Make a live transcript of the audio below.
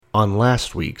on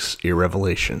last week's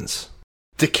Irrevelations.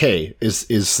 Decay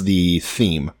is the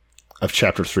theme of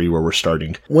chapter 3 where we're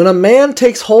starting. When a man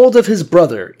takes hold of his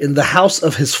brother in the house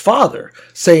of his father,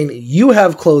 saying, "You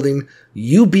have clothing,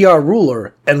 you be our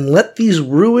ruler, and let these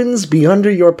ruins be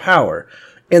under your power.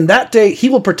 In that day he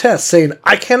will protest, saying,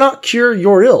 I cannot cure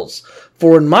your ills,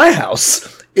 for in my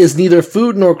house is neither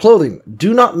food nor clothing.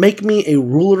 Do not make me a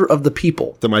ruler of the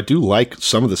people." Though I do like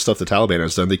some of the stuff the Taliban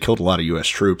has done. They killed a lot of U.S.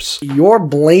 troops. You're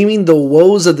blaming the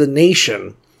woes of the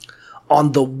nation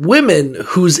on the women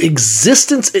whose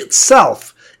existence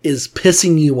itself is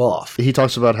pissing you off. He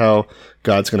talks about how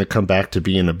God's going to come back to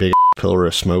being a big pillar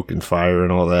of smoke and fire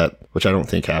and all that, which I don't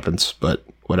think happens, but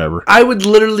whatever. I would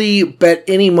literally bet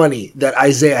any money that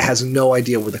Isaiah has no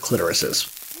idea where the clitoris is.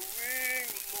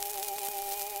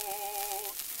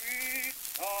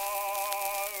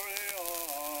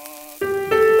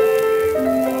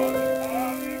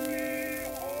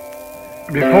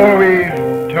 Before we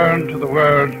turn to the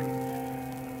word,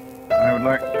 I would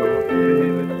like to say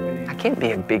this. I can't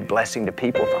be a big blessing to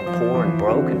people if I'm poor and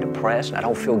broke and depressed and I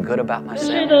don't feel good about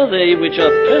myself. Blessed are they which are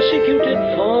persecuted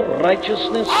for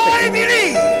righteousness' sake. I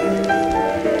believe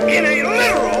in a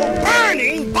literal,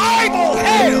 burning Bible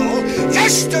hell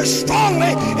just as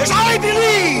strongly as I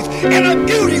believe in a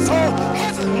beautiful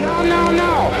heaven. No,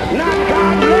 not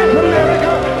God bless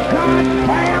America, God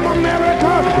damn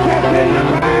America, that's in the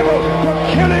Bible, for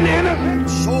killing innocent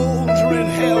Souls are in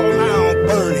hell now,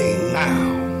 burning now.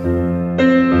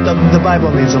 The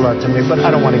Bible means a lot to me, but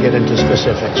I don't want to get into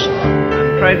specifics.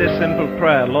 And pray this simple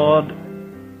prayer, Lord,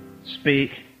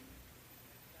 speak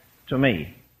to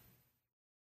me.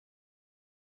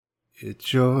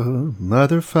 It's your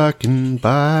motherfucking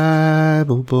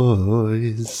Bible,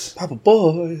 boys. Papa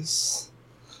boys.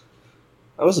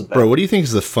 That wasn't bad. Bro, what do you think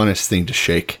is the funnest thing to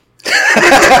shake?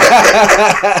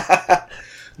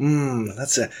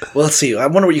 That's it. Well, let's see. I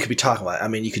wonder what you could be talking about. I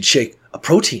mean, you could shake a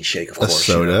protein shake, of A course.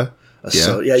 soda.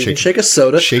 Yeah, you can shake a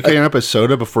soda. Shaking up a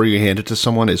soda before you hand it to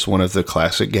someone is one of the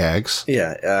classic gags.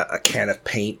 Yeah, a can of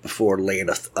paint before laying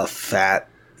a fat,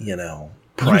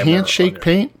 primer. You handshake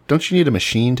paint? Don't you need a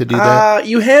machine to do that?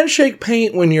 You handshake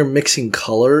paint when you're mixing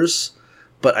colors,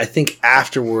 but I think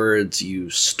afterwards you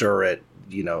stir it,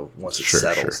 once it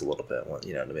settles a little bit,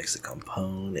 to mix the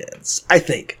components. I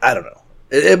think. I don't know.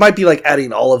 It might be like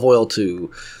adding olive oil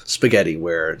to spaghetti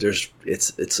where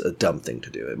it's a dumb thing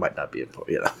to do. It might not be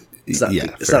important, It's not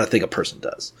a thing a person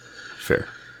does. Fair.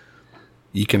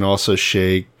 You can also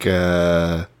shake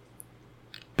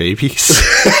babies.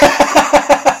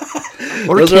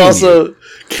 Or Those are also...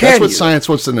 That's what science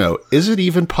wants to know. Is it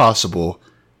even possible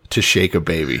to shake a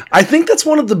baby? I think that's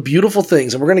one of the beautiful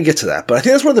things, and we're going to get to that, but I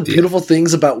think that's one of the beautiful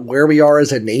things about where we are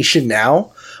as a nation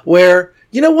now, where,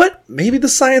 you know what? Maybe the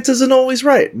science isn't always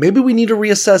right. Maybe we need to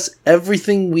reassess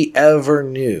everything we ever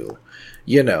knew.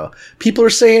 People are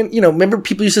saying, remember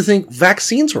people used to think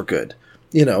vaccines were good,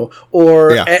 and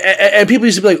people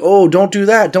used to be like, oh, don't do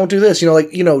that, don't do this,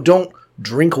 don't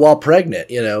drink while pregnant,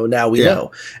 now we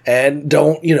know, and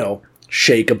don't,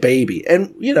 shake a baby.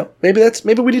 And, maybe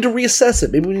we need to reassess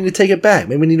it. Maybe we need to take it back.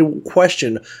 Maybe we need to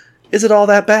question, is it all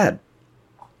that bad?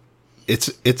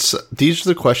 These are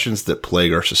the questions that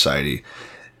plague our society.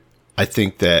 I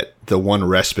think that the one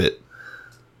respite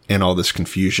in all this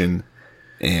confusion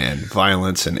and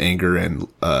violence and anger and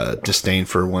disdain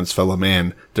for one's fellow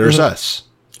man, there's us.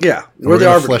 Yeah. We're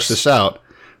going to flesh this out.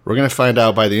 We're going to find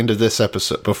out by the end of this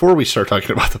episode, before we start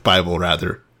talking about the Bible,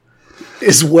 rather,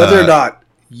 is whether or not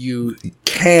you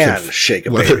can shake a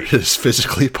baby. Whether it is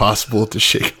physically possible to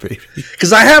shake a baby.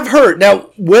 Because I have heard, now,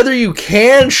 whether you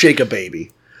can shake a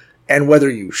baby and whether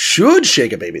you should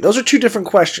shake a baby, those are two different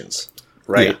questions,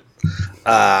 right?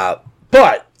 Yeah.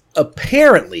 But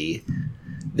apparently,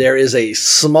 there is a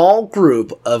small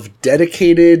group of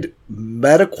dedicated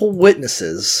medical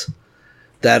witnesses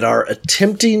that are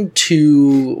attempting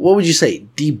to, what would you say,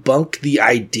 debunk the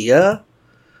idea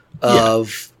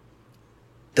of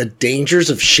the dangers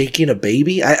of shaking a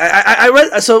baby. I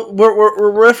read, so we're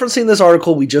referencing this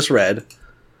article we just read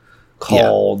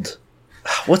called,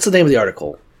 what's the name of the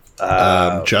article?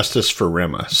 Justice for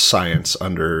Rema, Science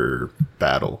Under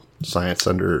Battle, Science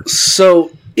Under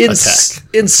Attack.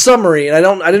 In summary, and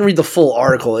I didn't read the full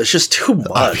article. It's just too much.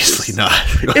 Obviously not.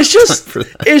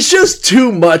 It's just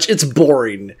too much. It's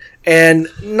boring, and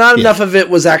not enough of it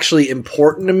was actually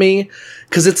important to me.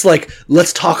 Because it's like,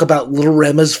 let's talk about little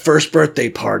Rema's first birthday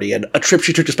party and a trip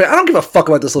she took to Spain. I don't give a fuck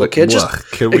about this little kid. Just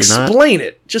explain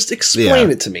it. Just explain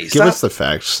it to me. Give us the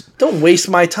facts. Don't waste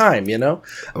my time.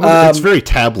 It's very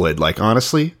tabloid. Like,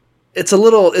 honestly, it's a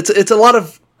lot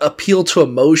of appeal to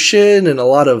emotion and a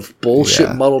lot of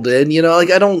bullshit muddled in. You know, like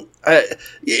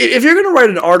if you're going to write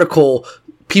an article,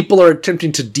 people are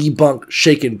attempting to debunk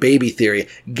shaken baby theory.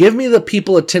 Give me the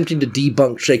people attempting to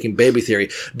debunk shaken baby theory.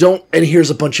 And here's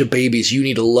a bunch of babies you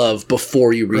need to love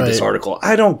before you read this article.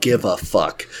 I don't give a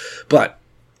fuck. But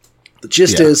the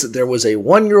gist is that there was a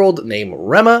 1-year-old named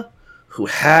Rema who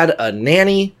had a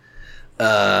nanny.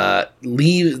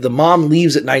 The mom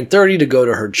leaves at 9:30 to go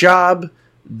to her job.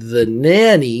 The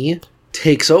nanny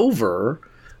takes over.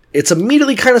 It's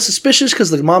immediately kind of suspicious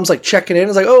because the mom's like checking in.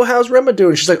 It's like, oh, how's Rema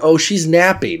doing? She's like, oh, she's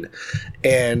napping.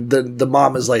 And the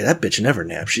mom is like, that bitch never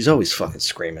naps. She's always fucking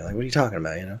screaming. Like, what are you talking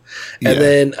about, you know? And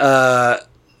then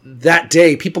that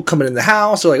day, people coming in the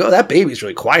house are like, oh, that baby's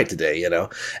really quiet today, you know?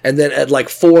 And then at like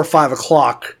 4 or 5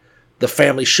 o'clock, the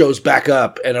family shows back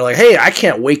up and they're like, hey, I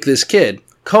can't wake this kid.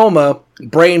 Coma,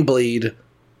 brain bleed,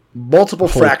 multiple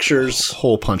fractures.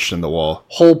 Hole punched in the wall.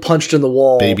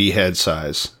 Baby head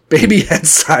size,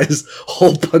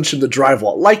 hole punch in the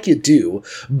drywall. Like you do.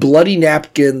 Bloody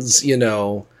napkins, you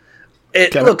know.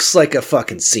 It looks like a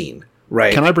fucking scene,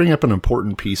 right? Can I bring up an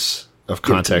important piece of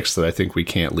context that I think we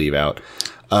can't leave out?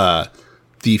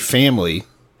 The family,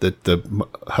 the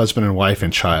husband and wife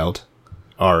and child,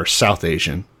 are South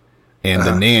Asian. And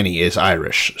the nanny is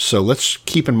Irish. So let's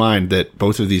keep in mind that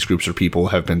both of these groups of people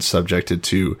have been subjected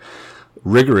to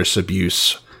rigorous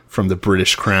abuse from the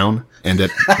British Crown, and that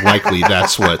likely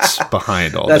that's what's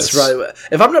behind all this. That's right.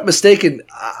 If I'm not mistaken,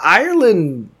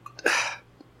 Ireland...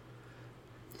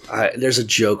 there's a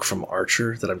joke from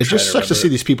Archer that I'm trying to remember. It just sucks to see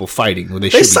these people fighting when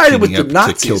they should sided be with the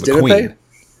Nazis, to kill the Queen. They?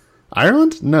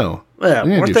 Ireland? No. Yeah,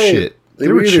 they didn't do they? Shit. They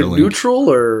were either chilling. Neutral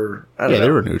or... I don't know. They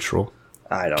were neutral.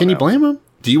 I don't know. Can you blame them?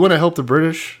 Do you want to help the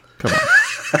British? Come on.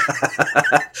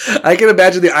 I can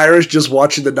imagine the Irish just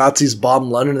watching the Nazis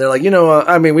bomb London, and they're like, you know,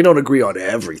 I mean, we don't agree on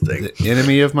everything. The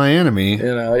enemy of my enemy.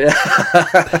 You know, yeah.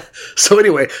 So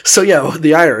anyway,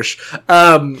 the Irish.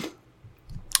 Irish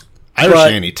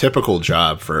nanny, typical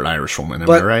job for an Irish woman, am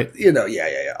I right? You know,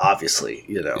 yeah, obviously,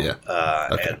 you know. Yeah.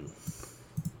 Okay. And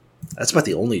that's about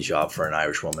the only job for an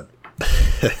Irish woman.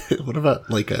 What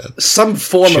about like some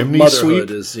form of motherhood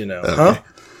sweep? Is, you know, okay.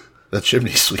 The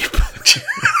chimney sweep.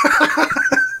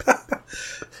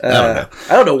 I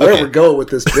don't know where we're going with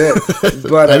this bit,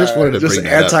 but I just wanted to bring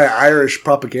that anti-Irish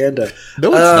propaganda.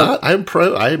 No, it's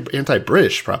not. I'm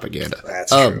anti-British propaganda.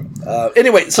 That's true.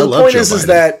 Anyway, so the point is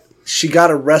that she got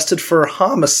arrested for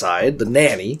homicide, the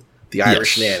nanny, the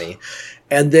Irish nanny,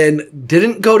 and then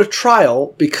didn't go to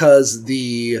trial because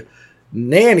the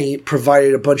nanny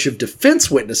provided a bunch of defense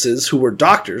witnesses who were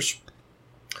doctors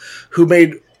who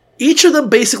made... Each of them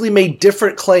basically made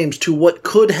different claims to what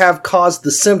could have caused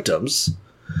the symptoms.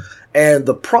 And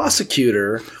the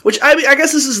prosecutor, which I mean, I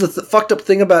guess this is the fucked up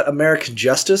thing about American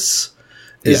justice,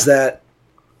 is that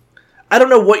I don't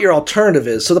know what your alternative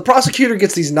is. So the prosecutor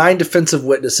gets these 9 defensive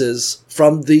witnesses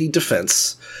from the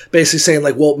defense, basically saying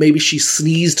like, well, maybe she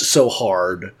sneezed so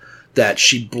hard that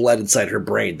she bled inside her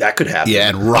brain. That could happen. Yeah,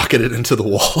 and rocketed into the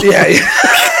wall. Yeah.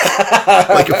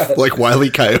 like Wile E.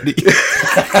 Coyote.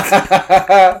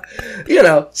 You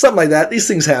know, something like that. These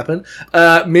things happen.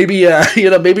 Maybe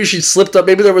she slipped up.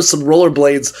 Maybe there was some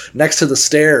rollerblades next to the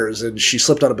stairs and she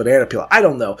slipped on a banana peel. I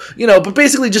don't know. You know, but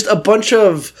basically just a bunch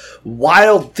of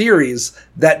wild theories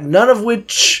that none of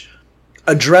which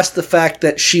address the fact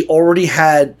that she already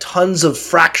had tons of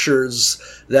fractures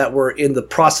that were in the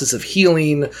process of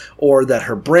healing, or that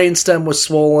her brainstem was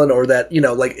swollen, or that, you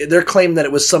know, like they're claiming that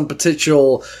it was some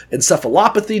potential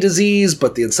encephalopathy disease,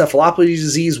 but the encephalopathy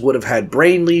disease would have had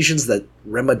brain lesions that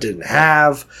Rema didn't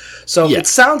have. So it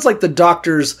sounds like the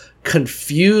doctors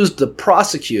confused the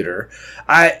prosecutor.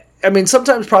 I mean,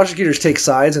 sometimes prosecutors take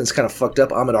sides and it's kind of fucked up.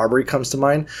 Ahmaud Arbery comes to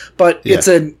mind, but it's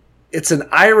an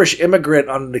Irish immigrant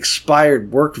on an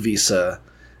expired work visa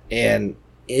and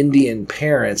Indian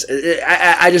parents.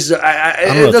 I don't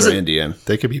know if they're Indian.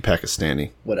 They could be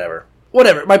Pakistani. Whatever.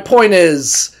 My point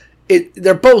is,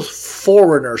 they're both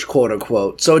foreigners, quote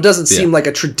unquote. So it doesn't seem like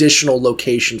a traditional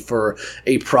location for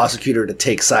a prosecutor to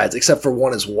take sides, except for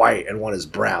one is white and one is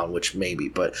brown, which maybe.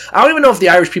 But I don't even know if the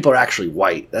Irish people are actually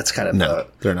white. That's kind of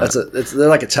they're not. They're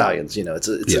like Italians. You know,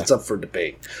 it's up for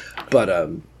debate. But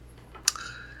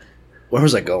where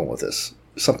was I going with this?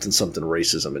 Something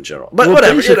racism in general, but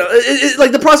whatever. You know,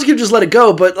 like the prosecutor just let it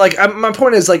go. But like, my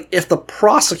point is, like, if the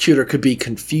prosecutor could be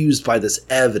confused by this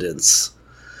evidence,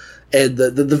 and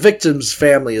the victim's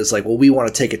family is like, well, we want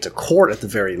to take it to court at the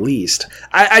very least.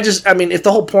 I mean, if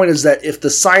the whole point is that if the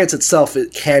science itself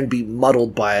it can be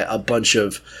muddled by a bunch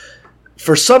of,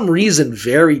 for some reason,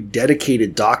 very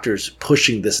dedicated doctors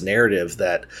pushing this narrative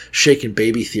that shaken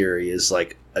baby theory is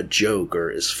like a joke or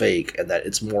is fake, and that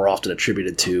it's more often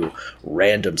attributed to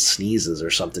random sneezes or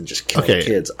something just killing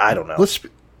kids. I don't know.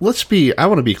 I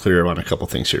want to be clear on a couple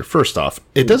things here. First off,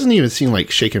 it doesn't even seem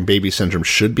like shaken baby syndrome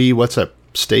should be what's at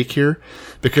stake here,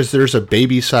 because there's a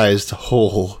baby's head-sized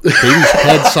hole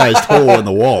in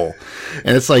the wall.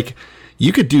 And it's like,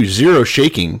 you could do zero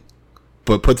shaking,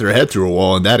 but put their head through a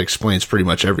wall, and that explains pretty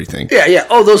much everything. Yeah.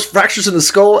 Oh, those fractures in the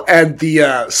skull and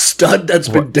the stud that's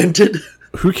been dented.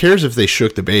 Who cares if they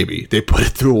shook the baby? They put it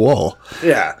through a wall.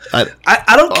 Yeah.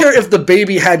 I don't care if the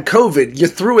baby had COVID. You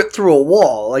threw it through a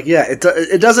wall. Like, yeah,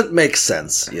 it doesn't make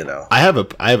sense, you know. I have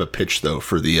a pitch, though,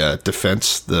 for the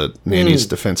defense, the nanny's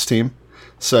defense team.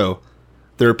 So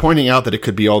they're pointing out that it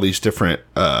could be all these different,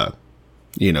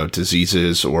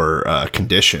 diseases or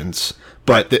conditions,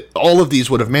 but that all of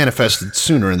these would have manifested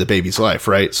sooner in the baby's life,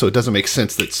 right? So it doesn't make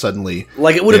sense that suddenly,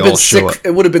 like, it would have been sick.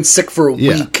 It would have been sick for a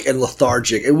week and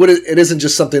lethargic. It isn't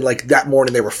just something like that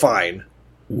morning they were fine.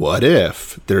 What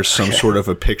if there's some sort of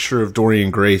a picture of Dorian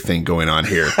Gray thing going on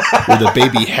here, where the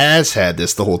baby has had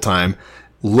this the whole time,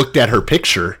 looked at her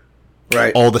picture,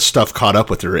 right? All the stuff caught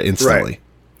up with her instantly.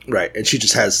 Right, and she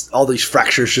just has all these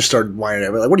fractures. Just started whining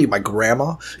at me, like, "What are you, my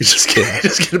grandma?" You just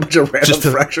get a bunch of random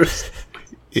fractures.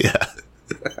 Yeah,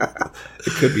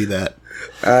 it could be that.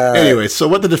 Anyway, so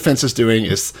what the defense is doing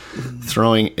is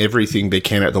throwing everything they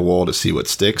can at the wall to see what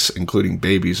sticks, including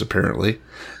babies, apparently.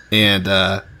 And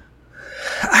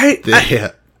it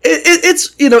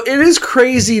is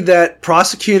crazy that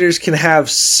prosecutors can have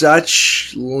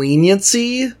such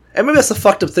leniency. And maybe that's the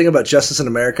fucked up thing about justice in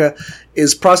America,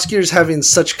 is prosecutors having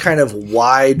such kind of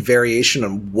wide variation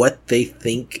on what they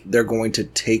think they're going to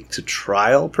take to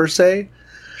trial, per se.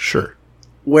 Sure.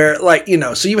 Where, like,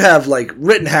 so you have, like,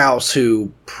 Rittenhouse,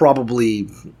 who probably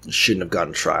shouldn't have gone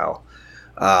to trial,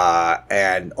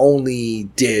 and only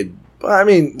did,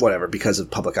 whatever, because of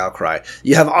public outcry.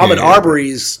 You have Ahmaud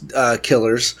Arbery's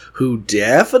killers, who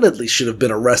definitely should have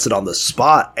been arrested on the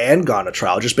spot and gone to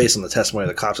trial, just based on the testimony of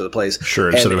the cops of the place.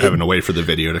 Sure, instead of having to wait for the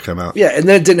video to come out. Yeah, and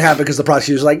then it didn't happen because the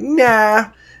prosecutor's like,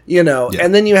 nah,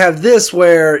 And then you have this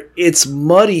where it's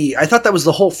muddy. I thought that was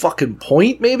the whole fucking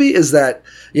point, maybe, is that,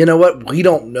 you know what, we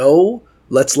don't know,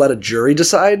 let's let a jury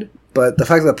decide. But the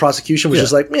fact that the prosecution was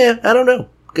just like, I don't know.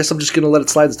 Guess I'm just going to let it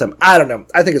slide this time. I don't know.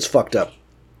 I think it's fucked up.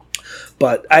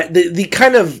 But the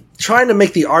kind of trying to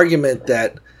make the argument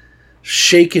that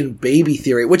shaken baby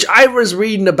theory, which I was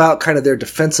reading about kind of their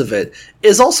defense of it,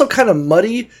 is also kind of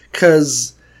muddy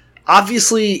because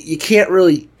obviously you can't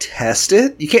really test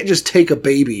it. You can't just take a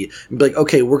baby and be like,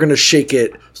 okay, we're going to shake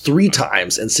it 3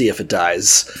 times and see if it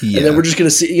dies. Yeah. And then we're just going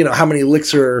to see, how many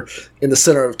licks are in the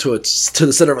center of to the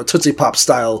center of a Tootsie Pop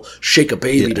style shake a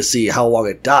baby to see how long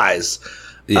it dies.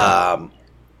 Yeah.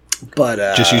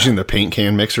 But just using the paint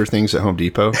can mixer things at Home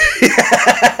Depot.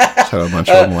 That's how a bunch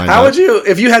of them lined up. How would you,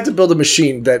 if you had to build a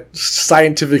machine that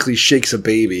scientifically shakes a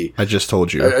baby? I just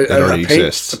told you it already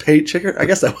exists. A paint shaker? I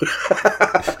guess that would.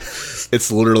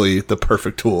 It's literally the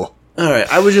perfect tool. All right,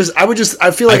 I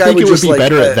feel like I think it would be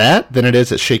better at that than it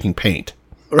is at shaking paint.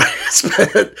 Right.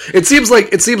 It seems like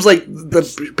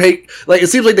the paint, like, it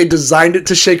seems like they designed it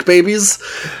to shake babies,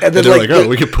 and then they're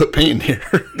we could put paint in here.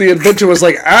 The inventor was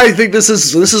like, I think this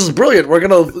is brilliant. We're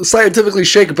gonna scientifically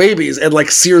shake babies, and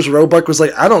like Sears Roebuck was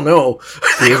like, I don't know.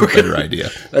 We have a better idea.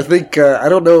 I think I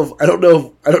don't know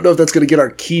if that's gonna get our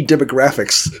key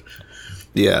demographics.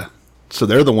 Yeah. So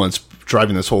they're the ones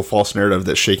driving this whole false narrative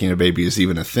that shaking a baby is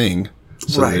even a thing.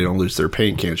 So they don't lose their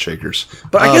paint can shakers.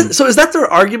 But I guess, so is that their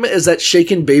argument, is that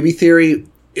shaken baby theory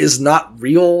is not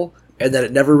real and that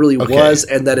it never really was,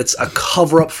 and that it's a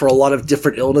cover-up for a lot of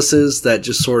different illnesses that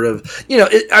just sort of,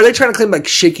 are they trying to claim like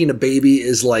shaking a baby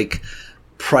is like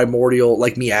primordial,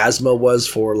 like miasma was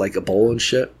for like Ebola and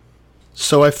shit?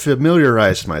 So I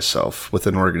familiarized myself with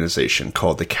an organization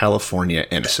called the California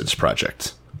Innocence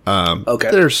Project.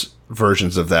 There's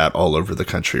versions of that all over the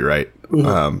country, right?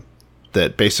 Mm-hmm.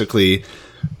 That basically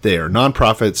they are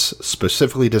nonprofits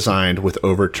specifically designed with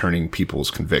overturning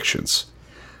people's convictions.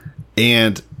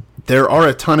 And there are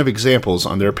a ton of examples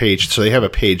on their page. So they have a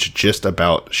page just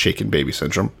about shaken baby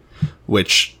syndrome,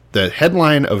 which the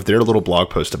headline of their little blog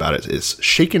post about it is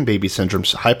shaken baby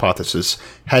syndrome's hypothesis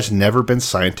has never been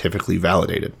scientifically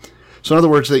validated. So in other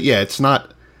words, that,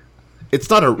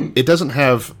 it doesn't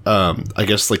have, I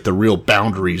guess, like the real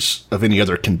boundaries of any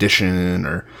other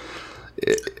condition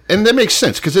and that makes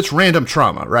sense because it's random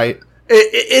trauma, right?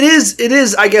 It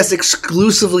is, I guess,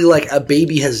 exclusively like a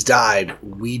baby has died.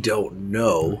 We don't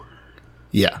know.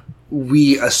 Yeah.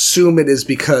 We assume it is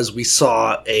because we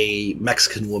saw a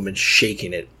Mexican woman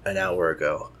shaking it an hour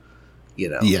ago.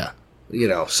 Yeah.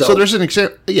 So there's an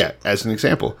example. Yeah, as an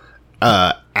example,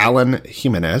 Alan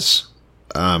Jimenez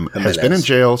has been in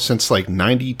jail since like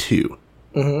 92.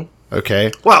 Mm-hmm.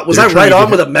 Okay. Wow, was They're I trying right to on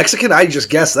get with a Mexican? I just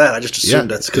guessed that. I just assumed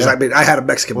that's because I mean I had a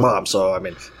Mexican mom, so I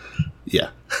mean. Yeah.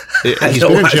 He's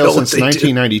been in jail since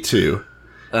 1992.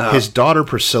 His daughter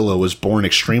Priscilla was born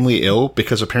extremely ill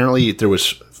because apparently there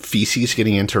was feces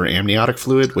getting into her amniotic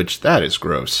fluid, which that is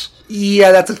gross.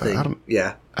 Yeah, that's a thing.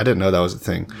 Yeah. I didn't know that was a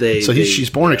thing. She's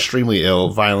born extremely ill,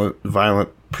 violent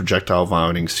projectile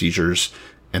vomiting, seizures,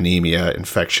 anemia,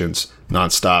 infections,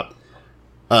 nonstop.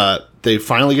 They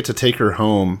finally get to take her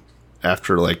home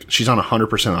after like she's on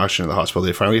 100% oxygen in the hospital.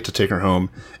 They finally get to take her home,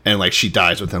 and like she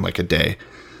dies within like a day.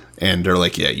 And they're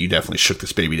like, "Yeah, you definitely shook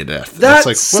this baby to death." That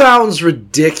like, sounds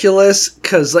ridiculous.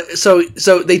 Because so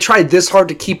they tried this hard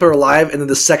to keep her alive, and then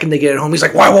the second they get it home, he's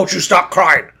like, "Why won't you stop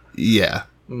crying?" Yeah.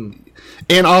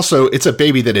 And also, it's a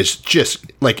baby that is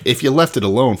just like if you left it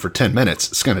alone for 10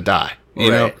 minutes, it's gonna die. You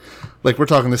know, like we're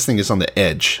talking. This thing is on the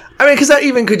edge. I mean, because that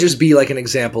even could just be like an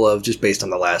example of just based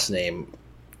on the last name,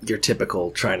 your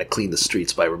typical trying to clean the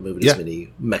streets by removing as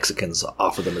many Mexicans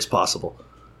off of them as possible.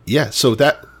 Yeah. So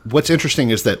what's interesting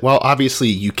is that while obviously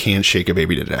you can shake a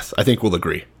baby to death, I think we'll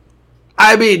agree.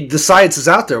 I mean, the science is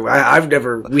out there.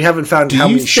 We haven't found how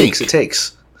many shakes it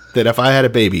takes. That if I had a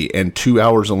baby and 2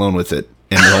 hours alone with it,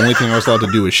 and the only thing I was allowed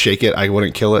to do was shake it, I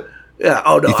wouldn't kill it. Yeah.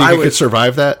 Oh no. You think I could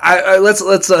survive that?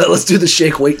 Let's do the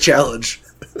shake weight challenge.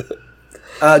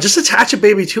 Just attach a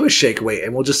baby to a shake weight,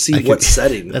 and we'll just see what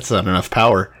setting. That's not enough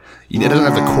power. It doesn't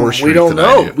have the core strength. We don't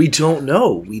know. We don't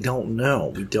know. We don't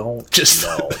know.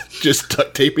 Just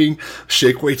duct taping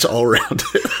shake weights all around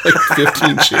it, like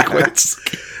 15 shake weights.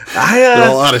 They're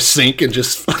all out of sync and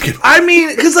just fucking. I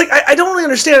mean, because like I don't really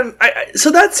understand.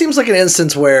 So that seems like an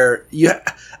instance where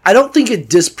I don't think it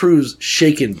disproves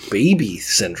shaken baby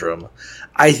syndrome.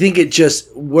 I think it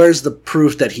just where's the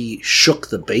proof that he shook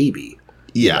the baby.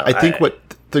 Yeah, I think what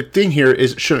the thing here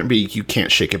is shouldn't be you can't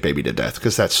shake a baby to death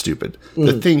because that's stupid.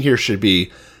 The thing here should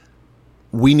be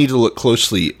we need to look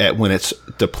closely at when it's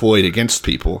deployed against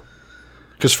people.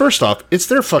 Because first off, it's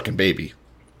their fucking baby.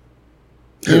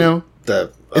 You know?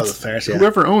 The parents,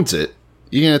 whoever owns it,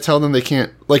 you're going to tell them they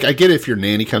can't... Like, I get it if your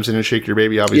nanny comes in and shake your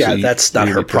baby, obviously. Yeah, that's not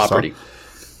her property.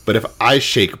 But if I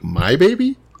shake my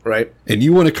baby... Right. And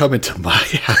you want to come into my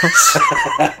house?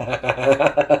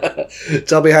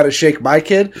 Tell me how to shake my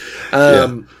kid? I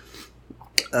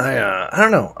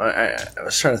don't know. I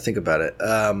was trying to think about it.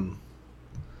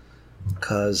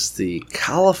 Because the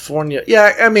California...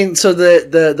 Yeah, I mean, so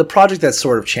the project that's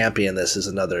sort of championed this is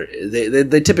another...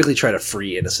 They typically try to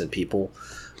free innocent people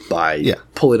by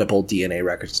pulling up old DNA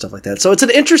records and stuff like that. So it's an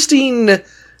interesting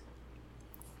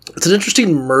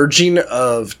merging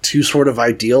of two sort of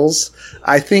ideals.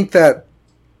 I think that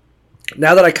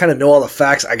now that I kind of know all the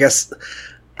facts, I guess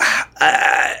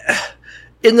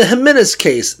in the Jimenez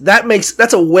case,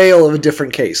 that's a whale of a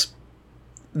different case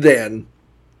than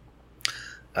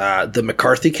the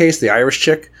McCarthy case, the Irish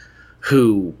chick,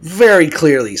 who very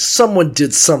clearly someone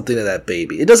did something to that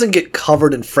baby. It doesn't get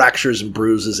covered in fractures and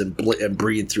bruises and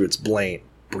bleeding through its brain.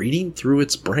 Bleeding through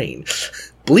its brain.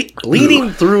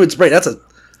 Bleeding through its brain. That's a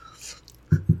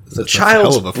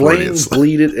child's brain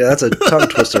bleeded. Yeah, that's a tongue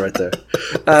twister right there.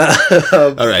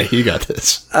 All right, you got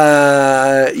this.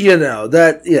 I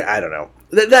don't know.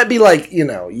 That'd be like,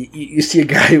 you see a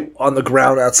guy on the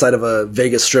ground outside of a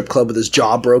Vegas strip club with his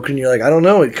jaw broken. You're like, I don't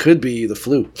know. It could be the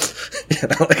flu.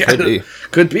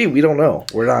 Could be. We don't know.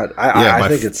 We're not. I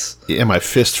think it's. Yeah, my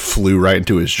fist flew right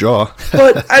into his jaw.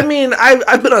 But I mean,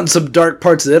 I've been on some dark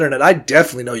parts of the internet. I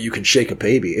definitely know you can shake a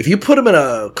baby. If you put them in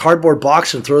a cardboard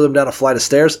box and throw them down a flight of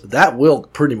stairs, that will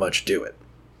pretty much do it.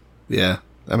 Yeah,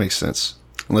 that makes sense.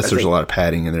 Unless there's a lot of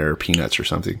padding in there or peanuts or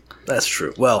something. That's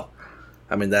true. Well,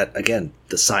 I mean, that, again,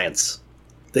 the science.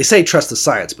 They say trust the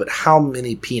science, but how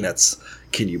many peanuts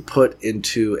can you put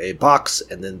into a box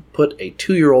and then put a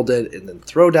 2-year-old in and then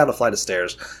throw down a flight of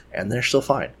stairs and they're still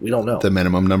fine? We don't know. The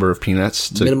minimum number of peanuts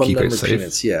to keep it safe?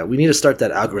 Peanuts, yeah. We need to start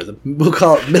that algorithm. We'll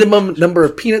call it minimum number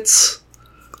of peanuts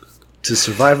to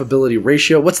survivability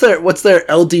ratio. What's their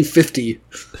LD50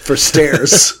 for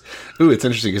stairs? Ooh, it's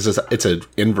interesting because it's an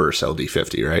inverse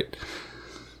LD50, right?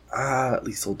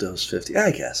 Lethal dose 50,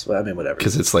 I guess. Well, I mean, whatever.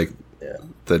 Because it's like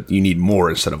that you need more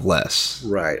instead of less.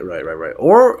 Right.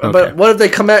 Or, but what if they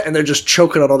come out and they're just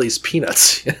choking on all these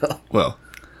peanuts? Well,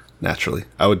 naturally,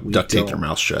 I would duct tape their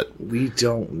mouth shut. We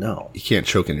don't know. You can't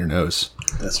choke in your nose.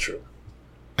 That's true.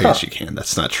 I guess you can.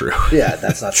 That's not true. Yeah,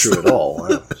 that's not true at all.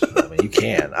 I mean, you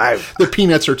can. The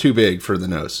peanuts are too big for the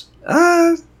nose.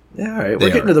 Yeah, all right.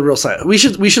 We're getting to the real science. We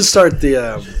should start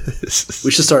the.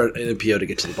 We should start an NPO to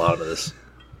get to the bottom of this.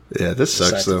 Yeah, this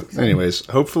sucks though. Anyways,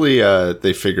 hopefully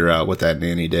they figure out what that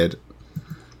nanny did.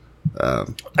 I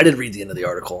didn't read the end of the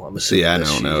article. I'm assuming. Yeah, I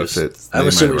don't know if it's. I'm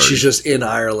assuming she's just in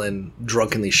Ireland,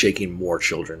 drunkenly shaking more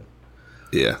children.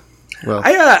 Yeah. Well,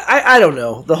 I don't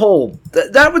know. The whole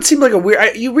that would seem like a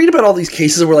weird. You read about all these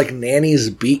cases where like nannies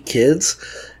beat kids,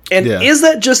 and is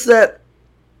that just that?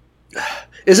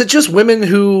 Is it just women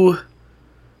who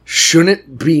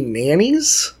shouldn't be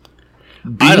nannies?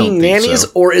 Being nannies, so.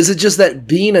 Or is it just that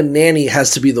being a nanny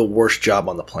has to be the worst job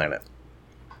on the planet?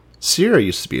 Sierra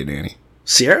used to be a nanny.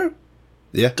 Sierra?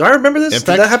 Yeah. Do I remember this? In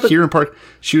fact, that happen? Here in Park,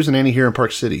 she was a nanny here in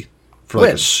Park City for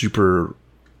like a super.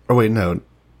 Oh wait, no,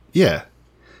 yeah,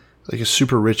 like a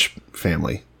super rich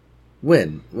family.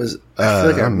 When was?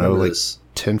 I don't know, like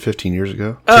 10, 15 years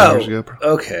ago. 10 years ago.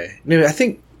 Okay.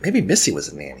 Maybe Missy was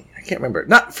a nanny. I can't remember.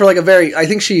 Not for like a very. I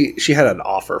think she had an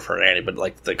offer for a nanny, but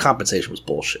like the compensation was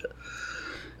bullshit.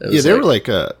 Yeah, they were like,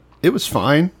 it was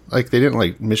fine. Like they didn't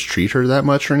like mistreat her that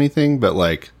much or anything, but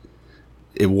like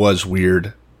it was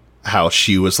weird how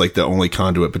she was like the only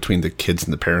conduit between the kids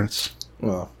and the parents.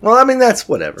 Well, I mean that's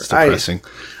whatever. It's depressing.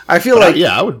 I feel like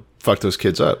I would fuck those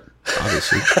kids up.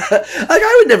 Obviously, like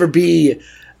I would never be.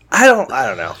 I don't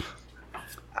know.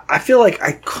 I feel like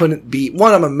I couldn't be.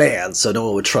 One, I'm a man, so no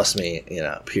one would trust me.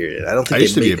 Period. I don't think I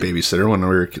used to be a babysitter when we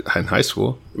were in high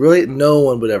school. Really, no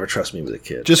one would ever trust me with a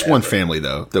kid. Just ever. One family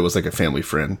though, that was like a family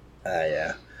friend.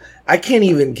 Yeah. I can't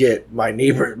even get my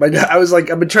neighbor.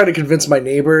 I've been trying to convince my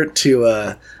neighbor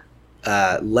to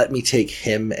let me take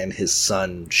him and his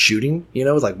son shooting.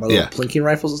 With like my little plinking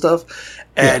rifles and stuff.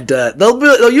 And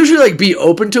they'll usually like be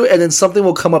open to it, and then something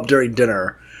will come up during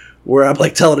dinner where I'm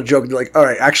like telling a joke, and they're like, "All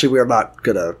right, actually, we are not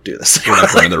gonna do this. We're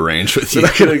not going to the range with you. We're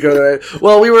not gonna go there."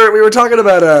 Well, we were talking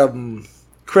about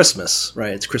Christmas,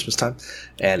 right? It's Christmas time,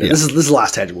 and this is the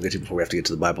last tangent we'll get to before we have to get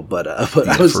to the Bible. But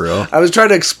I was trying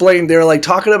to explain. They were like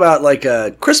talking about like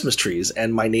Christmas trees,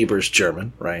 and my neighbor's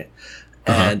German, right?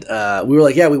 And we were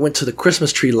like, "Yeah, we went to the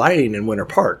Christmas tree lighting in Winter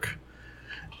Park."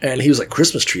 And he was like,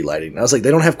 "Christmas tree lighting?" And I was like, "They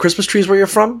don't have Christmas trees where you're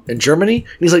from in Germany?"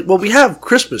 And he's like, "Well, we have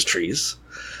Christmas trees."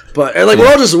 But and like we're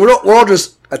all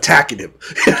just attacking him.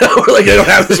 We're like, they don't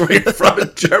have this where you're from in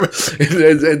Germany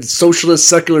and socialist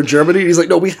secular Germany. And he's like,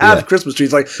 no, we have Christmas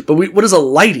trees. Like, but what is a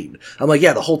lighting? I'm like,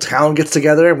 yeah, the whole town gets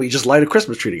together and we just light a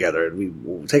Christmas tree together and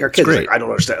we'll take our kids. Like, I don't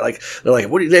understand. Like they're like,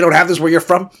 they don't have this where you're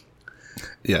from?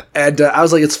 Yeah. And I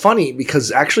was like, it's funny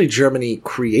because actually Germany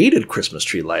created Christmas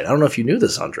tree light. I don't know if you knew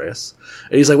this, Andreas.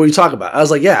 And he's like, what are you talking about? I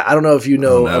was like, yeah, I don't know if you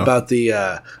know about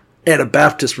the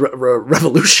Anabaptist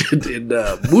revolution in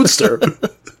Munster,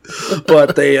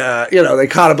 but they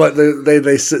caught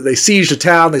they sieged a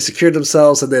town, they secured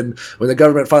themselves, and then when the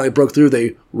government finally broke through,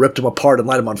 they ripped them apart and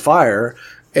light them on fire.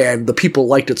 And the people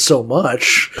liked it so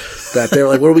much that they were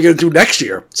like, "What are we going to do next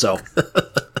year?" So,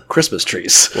 Christmas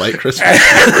trees, light Christmas,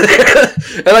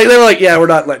 and like they were like, "Yeah, we're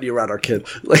not letting you around our kid."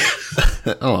 Like,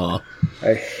 oh.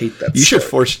 I hate that.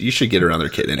 You should get around their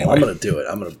kid anyway. I'm gonna do it.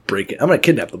 I'm gonna break it. I'm gonna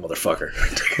kidnap the motherfucker.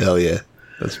 Hell yeah,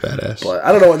 that's badass. But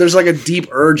I don't know. There's like a deep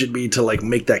urge in me to like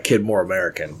make that kid more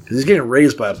American because he's getting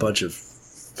raised by a bunch of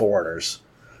foreigners.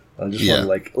 I just want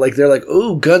to like they're like,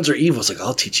 "Ooh, guns are evil." It's like,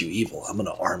 I'll teach you evil. I'm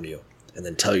gonna arm you and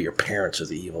then tell you your parents are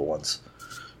the evil ones.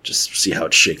 Just see how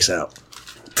it shakes out.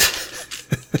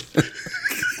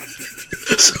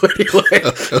 So anyway,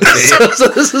 so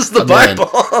this is the Bible.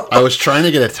 I was trying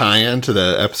to get a tie-in to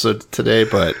the episode today,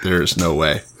 but there's no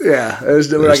way. Yeah,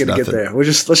 we're not going to get there. We're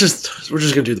just going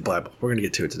to do the Bible. We're going to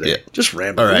get to it today. Yeah. Just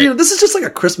rambling. All right. This is just like a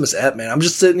Christmas ep, man. I'm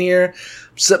just sitting here,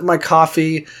 sipping my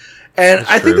coffee, and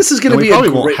I think this is going to be. We probably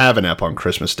won't have an ep on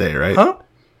Christmas Day, right? Huh?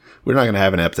 We're not going to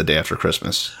have an ep the day after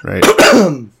Christmas, right?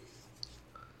 I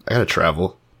got to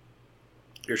travel.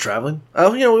 You're traveling?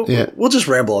 Oh, we'll just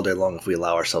ramble all day long if we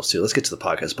allow ourselves to. Let's get to the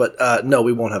podcast. But no,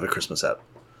 we won't have a Christmas app.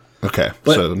 Okay.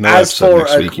 But so no episode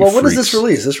next week. Well, when does this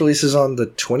release? This releases on the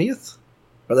 20th?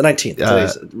 Or the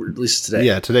 19th? Releases today.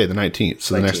 Yeah, today, the 19th.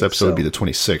 So the next episode would be the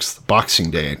 26th.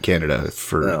 Boxing Day in Canada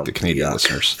for the Canadian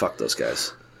listeners. Fuck those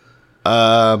guys.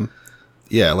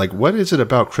 Yeah, like what is it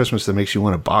about Christmas that makes you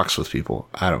want to box with people?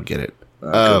 I don't get it.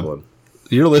 Good one.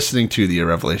 You're listening to the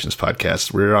Revelations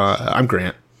podcast. I'm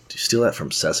Grant. Did you steal that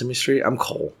from Sesame Street? I'm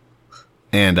Cole.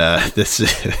 And this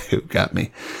is who got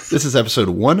me. This is episode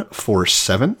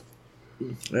 147.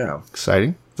 Yeah.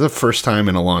 Exciting. This is the first time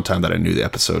in a long time that I knew the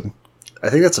episode. I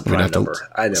think that's a prime number.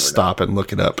 I never stop and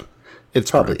look it up. It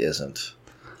probably isn't.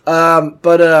 Yeah,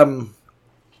 what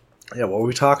were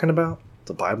we talking about?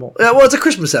 The Bible? Yeah, well, it's a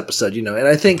Christmas episode, and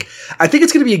I think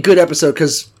it's going to be a good episode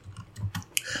because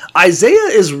Isaiah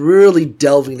is really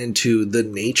delving into the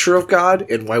nature of God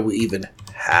and why we even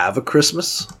have a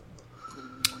Christmas.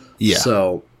 Yeah.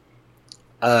 So,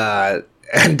 I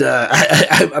mean,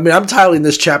 I'm titling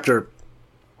this chapter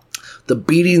The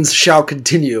beatings shall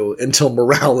continue until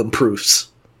morale improves.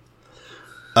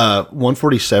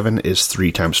 147 is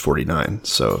 3 times 49,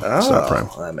 so it's not prime.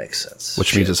 That makes sense.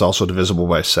 Which means it's also divisible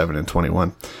by 7 and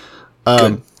 21.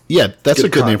 Good. Yeah, that's a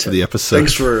good name content. for the episode.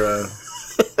 Thanks for...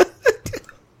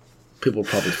 people are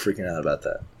probably freaking out about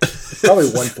that. Probably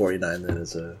 149 then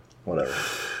is a... whatever.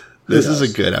 This is a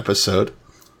good episode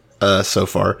so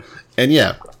far. And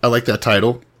yeah, I like that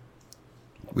title.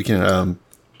 We can...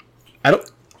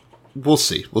 We'll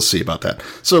see. We'll see about that.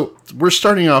 So we're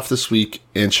starting off this week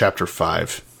in chapter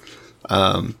 5.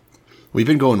 We've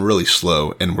been going really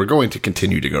slow, and we're going to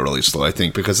continue to go really slow, I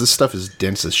think, because this stuff is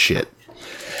dense as shit.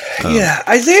 Yeah,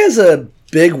 Isaiah's a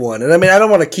big one, and I mean, I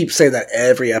don't want to keep saying that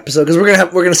every episode because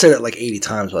we're gonna say that like 80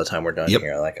 times by the time we're done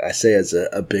here. Like Isaiah's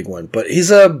a big one, but he's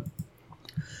to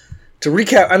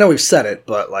recap. I know we've said it,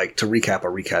 but like to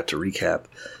recap.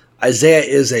 Isaiah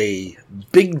is a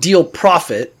big deal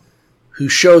prophet who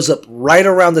shows up right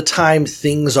around the time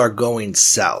things are going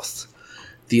south.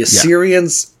 The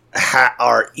Assyrians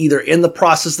are either in the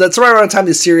process. That's right around the time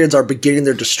the Assyrians are beginning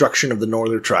their destruction of the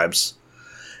northern tribes,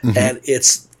 and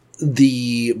it's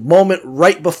the moment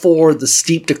right before the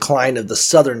steep decline of the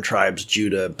southern tribes,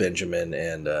 Judah, Benjamin,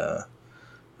 and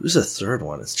who's the third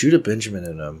one? It's Judah, Benjamin,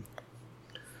 and a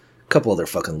couple other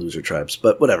fucking loser tribes,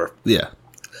 but whatever. Yeah.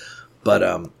 But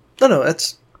no,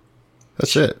 that's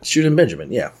it. It's Judah and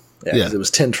Benjamin, yeah. 'Cause it was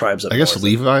 10 tribes up I guess north.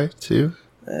 Levi, too?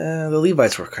 The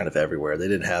Levites were kind of everywhere. They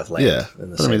didn't have land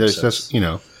in the I mean, there's just,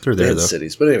 they're there, though.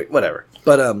 Cities. But anyway, whatever.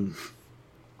 But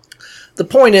the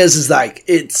point is like,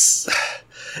 it's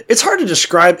hard to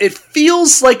describe. It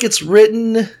feels like it's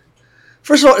written...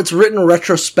 First of all, it's written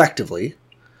retrospectively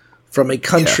from a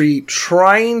country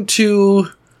trying to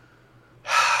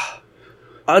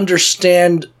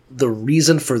understand the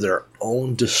reason for their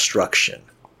own destruction,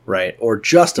 right? Or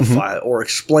justify it or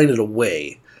explain it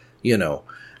away.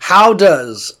 How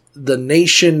does the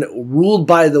nation ruled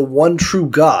by the one true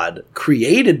God,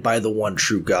 created by the one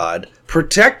true God,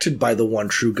 protected by the one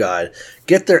true God,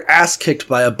 get their ass kicked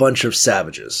by a bunch of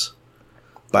savages?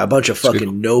 By a bunch of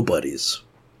fucking nobodies.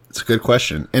 It's a good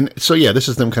question. And so, yeah, this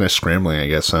is them kind of scrambling, I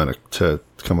guess, to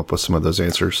come up with some of those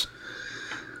answers.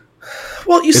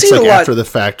 Well, it's see it like a lot after the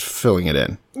fact, filling it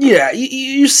in. Yeah,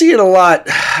 you see it a lot.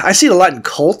 I see it a lot in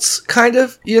cults, kind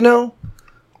of,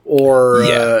 Or,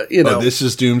 this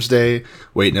is Doomsday.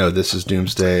 Wait, no, this is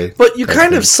Doomsday. But you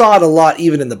kind of saw it a lot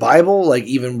even in the Bible, like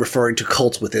even referring to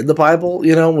cults within the Bible,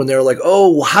 when they're like,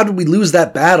 oh, well, how did we lose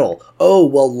that battle? Oh,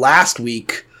 well, last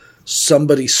week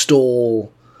somebody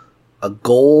stole a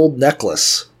gold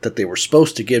necklace that they were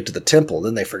supposed to give to the temple.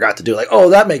 Then they forgot to do it. Like,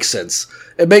 oh, that makes sense.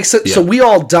 It makes sense. Yeah. So we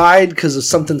all died because of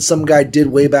something some guy did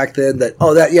way back then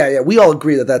we all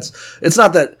agree that it's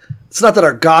not that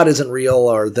our God isn't real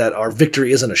or that our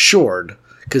victory isn't assured,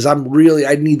 because I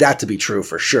need that to be true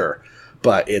for sure.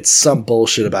 But it's some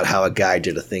bullshit about how a guy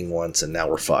did a thing once and now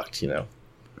we're fucked,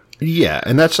 Yeah,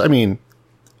 and that's,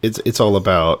 it's all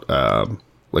about,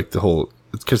 like the whole,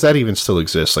 because that even still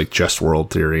exists, like just world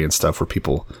theory and stuff where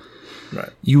people,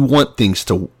 you want things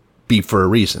to be for a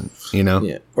reason,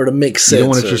 Yeah, or to make sense. You don't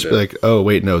want to just be like, oh,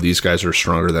 wait, no, these guys are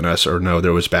stronger than us, or no,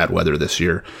 there was bad weather this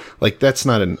year. Like, that's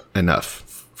not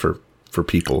enough for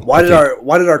people. Why did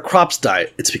our crops die?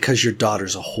 It's because your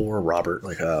daughter's a whore, Robert.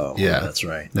 Like, oh, yeah, that's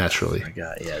right. Naturally. Oh my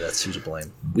God, yeah, that's who to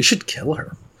blame. We should kill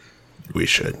her. We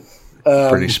should.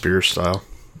 Britney Spears style.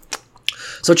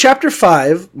 So chapter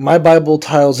 5, my Bible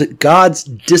titles it God's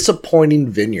Disappointing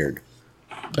Vineyard.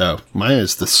 Oh, mine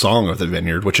is the Song of the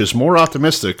Vineyard, which is more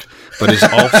optimistic, but is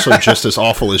also just as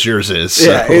awful as yours is. So.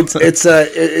 Yeah,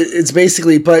 it's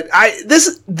basically. But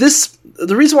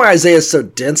the reason why Isaiah is so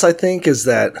dense, I think, is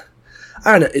that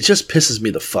I don't know. It just pisses me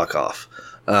the fuck off.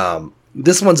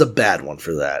 This one's a bad one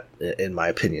for that, in my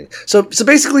opinion. So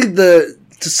basically, to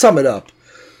sum it up,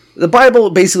 the Bible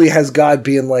basically has God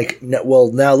being like, well,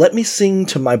 now let me sing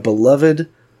to my beloved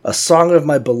a song of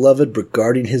my beloved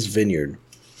regarding his vineyard.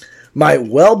 My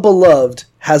well-beloved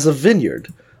has a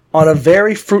vineyard on a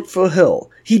very fruitful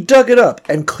hill. He dug it up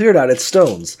and cleared out its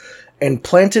stones and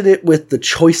planted it with the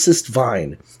choicest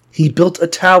vine. He built a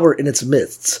tower in its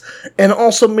midst and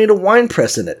also made a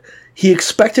winepress in it. He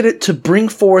expected it to bring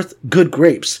forth good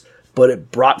grapes, but it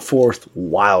brought forth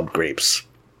wild grapes.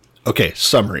 Okay,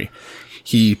 summary.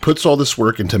 He puts all this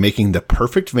work into making the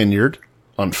perfect vineyard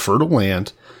on fertile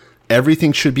land.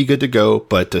 Everything should be good to go,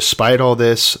 but despite all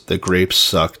this, the grapes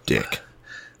suck dick.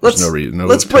 Let's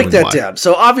break that down.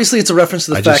 So obviously it's a reference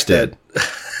to the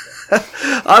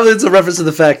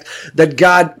fact that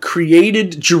God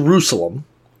created Jerusalem,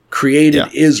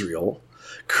 created Israel,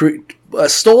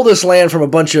 stole this land from a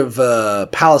bunch of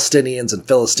Palestinians and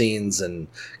Philistines and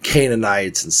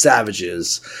Canaanites and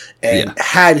savages, and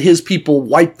had his people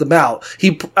wipe them out.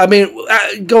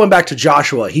 Going back to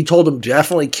Joshua, he told them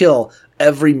definitely kill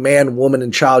every man, woman,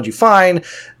 and child you find.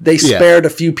 They spared a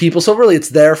few people, so really it's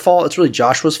their fault. It's really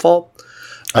Joshua's fault.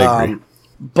 I agree.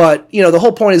 But, the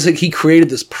whole point is that he created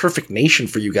this perfect nation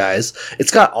for you guys.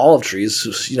 It's got olive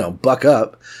trees, buck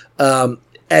up.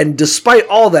 And despite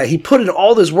all that, he put in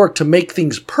all this work to make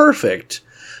things perfect,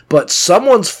 but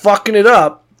someone's fucking it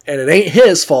up, and it ain't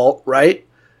his fault, right?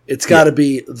 It's got to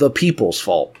be the people's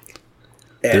fault.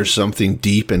 And there's something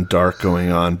deep and dark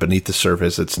going on beneath the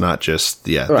surface. It's not just,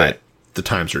 that the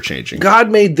times are changing.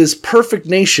 God made this perfect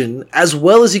nation as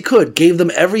well as he could, gave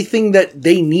them everything that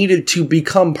they needed to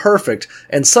become perfect,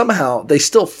 and somehow they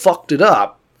still fucked it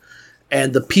up,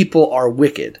 and the people are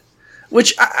wicked.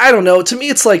 Which, I don't know, to me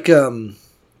it's like,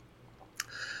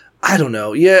 I don't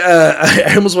know.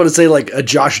 I almost want to say like a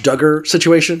Josh Duggar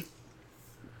situation.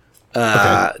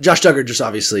 Josh Duggar just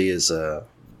obviously is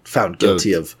found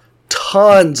guilty of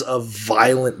tons of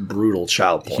violent, brutal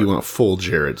child porn. He went full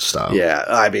Jared style. Yeah,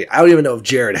 I don't even know if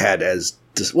Jared had as...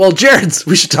 Jared's...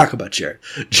 We should talk about Jared.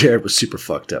 Jared was super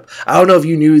fucked up. I don't know if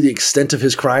you knew the extent of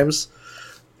his crimes,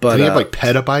 but... Did he have like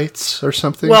petabytes or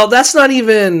something? Well, that's not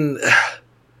even...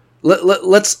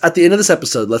 Let's at the end of this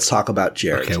episode, let's talk about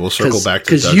Jared. Okay, we'll circle back to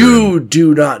because you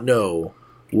do not know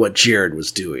what Jared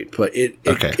was doing, but it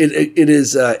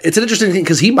is it's an interesting thing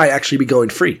because he might actually be going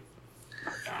free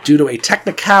due to a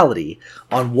technicality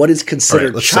on what is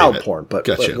considered child porn. But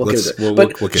gotcha. We'll get to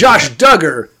that. But Josh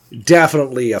Duggar,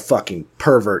 definitely a fucking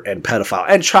pervert and pedophile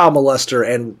and child molester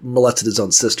and molested his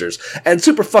own sisters and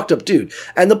super fucked up dude.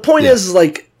 And the point is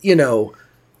like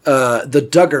the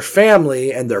Duggar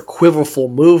family and their quiverful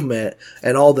movement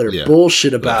and all their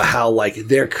bullshit about how like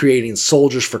they're creating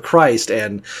soldiers for Christ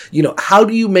and how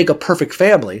do you make a perfect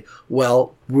family?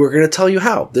 Well, we're going to tell you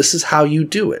how. This is how you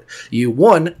do it.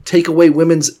 You take away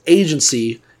women's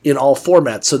agency in all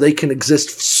formats so they can exist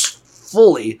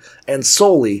fully and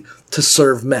solely to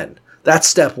serve men. That's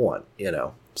step one,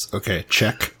 Okay,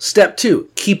 check. Step two,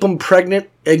 keep them pregnant,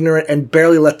 ignorant, and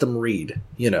barely let them read,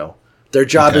 Their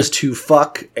job is to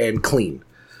fuck and clean.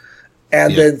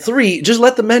 And then three, just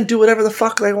let the men do whatever the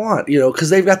fuck they want, because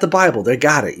they've got the Bible. They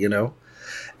got it,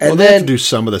 And they have to do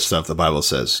some of the stuff the Bible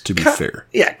says, to be fair.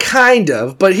 Yeah, kind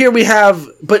of. But here we have,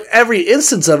 every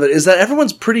instance of it is that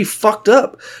everyone's pretty fucked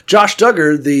up. Josh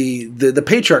Duggar, the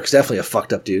patriarch's definitely a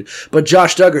fucked up dude. But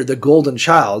Josh Duggar, the golden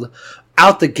child,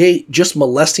 out the gate just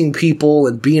molesting people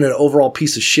and being an overall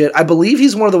piece of shit. I believe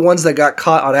he's one of the ones that got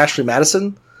caught on Ashley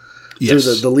Madison. Yes.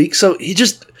 Through the leak. So he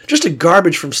just a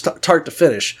garbage from start to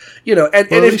finish, And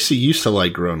at least he used to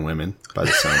like grown women by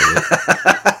the sound of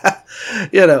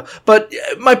it. But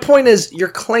my point is, you're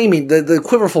claiming the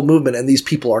Quiverful movement, and these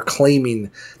people are claiming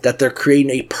that they're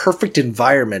creating a perfect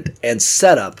environment and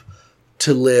setup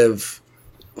to live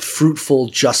fruitful,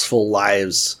 justful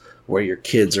lives where your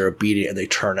kids are obedient and they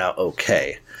turn out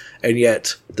okay, and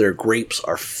yet their grapes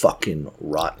are fucking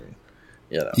rotten.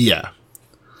 Yeah.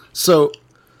 So.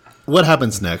 What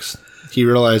happens next? He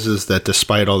realizes that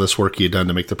despite all this work he had done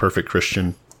to make the perfect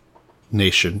Christian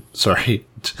nation, Jewish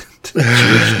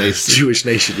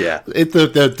nation, yeah.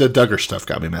 The Duggar stuff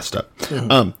got me messed up.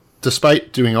 Mm-hmm.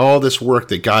 Despite doing all this work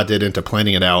that God did into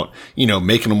planning it out,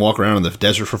 making them walk around in the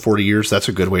desert for 40 years, that's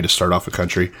a good way to start off a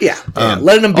country. Yeah.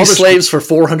 Letting them be slaves for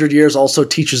 400 years also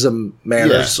teaches them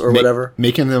manners or whatever.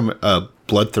 Making them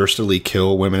bloodthirstily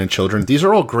kill women and children. These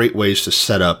are all great ways to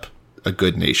set up a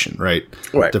good nation, right?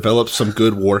 Develop some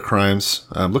good war crimes.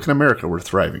 Look at America, we're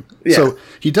thriving. Yeah. So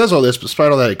he does all this, but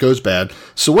despite all that, it goes bad.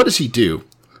 So what does he do?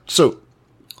 So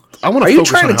I want to. Are you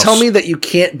trying to tell me that you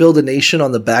can't build a nation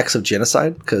on the backs of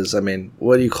genocide? Because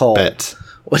what do you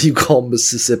call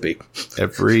Mississippi?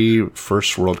 Every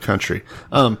first world country.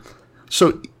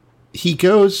 So he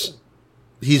goes.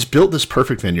 He's built this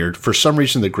perfect vineyard. For some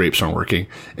reason, the grapes aren't working.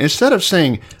 Instead of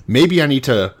saying maybe I need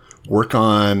to work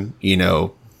on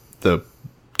the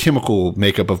chemical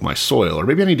makeup of my soil, or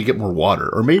maybe I need to get more water,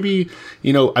 or maybe,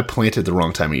 I planted the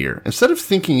wrong time of year. Instead of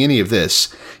thinking any of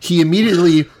this, he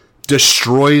immediately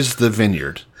destroys the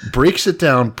vineyard, breaks it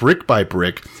down brick by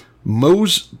brick,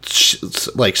 mows,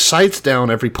 sides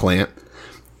down every plant,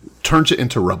 turns it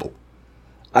into rubble.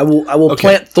 I will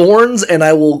plant thorns, and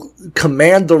I will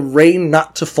command the rain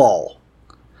not to fall.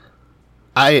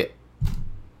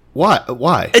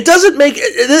 Why? It doesn't make...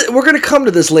 We're going to come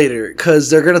to this later, because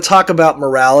they're going to talk about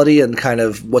morality and kind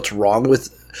of what's wrong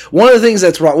with... One of the things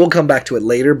that's wrong... We'll come back to it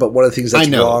later, but one of the things that's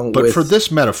wrong with... but for this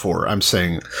metaphor, I'm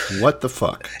saying, what the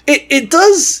fuck? It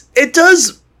does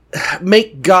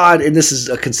make God, and this is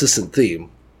a consistent theme,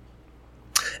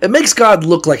 it makes God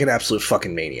look like an absolute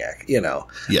fucking maniac, you know?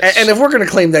 Yes. And if we're going to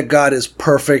claim that God is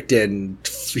perfect and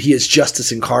he is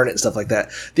justice incarnate and stuff like that,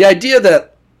 the idea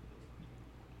that,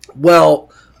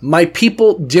 well, my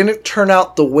people didn't turn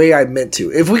out the way I meant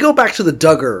to. If we go back to the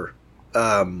Duggar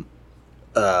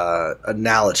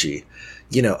analogy,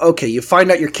 you know, okay, you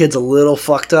find out your kid's a little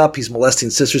fucked up, he's molesting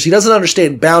sisters, he doesn't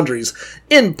understand boundaries,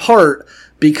 in part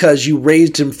because you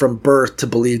raised him from birth to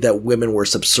believe that women were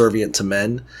subservient to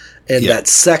men, and that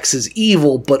sex is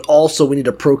evil, but also we need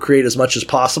to procreate as much as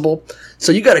possible.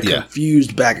 So you got a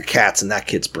confused bag of cats in that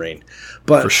kid's brain.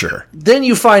 But for sure. Then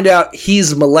you find out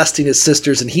he's molesting his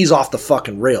sisters and he's off the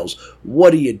fucking rails.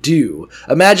 What do?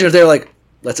 Imagine if they're like,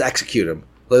 let's execute him.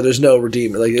 Like, there's no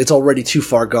redeemer. Like, it's already too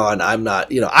far gone. I'm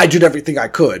not, I did everything I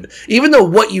could. Even though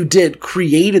what you did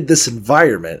created this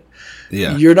environment,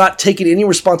 you're not taking any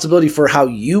responsibility for how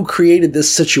you created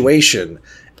this situation.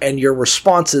 And your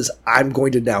response is, I'm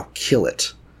going to now kill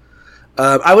it.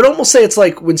 I would almost say it's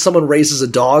like when someone raises a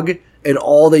dog and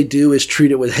all they do is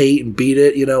treat it with hate and beat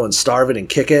it, and starve it and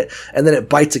kick it. And then it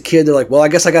bites a kid. They're like, well, I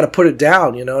guess I got to put it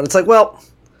down, And it's like, well,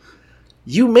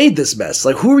 you made this mess.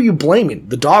 Like, who are you blaming?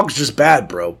 The dog's just bad,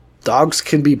 bro. Dogs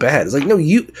can be bad. It's like, no,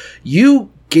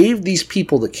 you gave these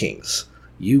people the kings.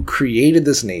 You created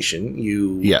this nation.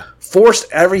 You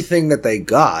forced everything that they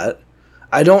got.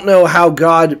 I don't know how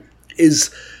God is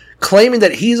claiming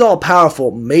that he's all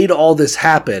powerful, made all this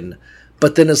happen,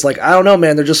 but then it's like, I don't know,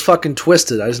 man, they're just fucking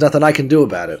twisted. There's nothing I can do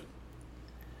about it.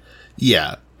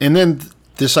 Yeah. And then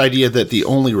this idea that the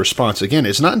only response, again,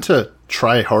 is not to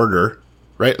try harder,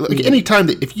 right? Like anytime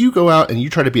that if you go out and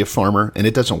you try to be a farmer and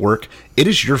it doesn't work, it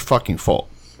is your fucking fault.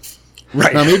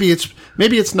 Right. Now, maybe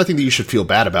it's nothing that you should feel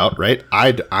bad about, right?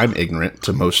 I'm ignorant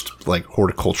to most like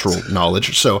horticultural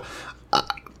knowledge, so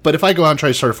but if I go out and try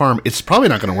to start a farm, it's probably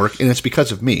not going to work, and it's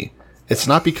because of me. It's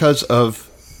not because of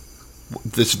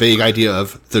this vague idea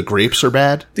of the grapes are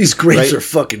bad. These grapes are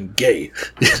fucking gay.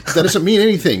 That doesn't mean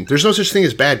anything. There's no such thing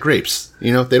as bad grapes.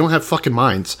 They don't have fucking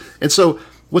minds. And so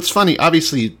what's funny,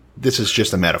 obviously, this is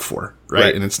just a metaphor,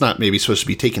 right? And it's not maybe supposed to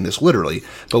be taken this literally.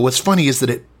 But what's funny is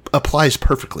that it applies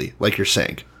perfectly, like you're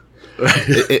saying.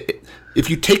 If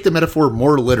you take the metaphor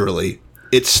more literally,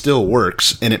 it still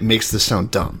works, and it makes this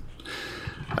sound dumb.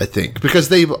 I think, because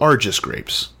they are just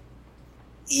grapes.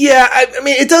 Yeah, I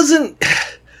mean, it doesn't...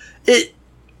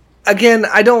 Again,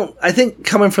 I think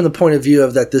coming from the point of view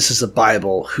of that this is a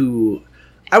Bible who,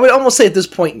 I would almost say at this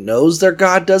point knows their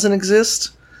God doesn't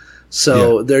exist.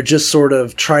 So they're just sort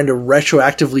of trying to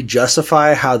retroactively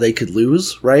justify how they could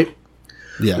lose, right?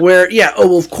 Yeah. Where,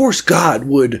 of course God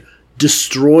would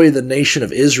destroy the nation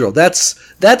of Israel. That's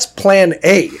plan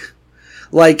A.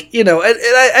 Like, and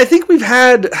I think we've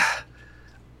had...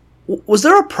 Was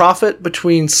there a prophet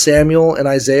between Samuel and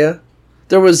Isaiah?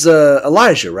 There was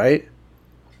Elijah, right?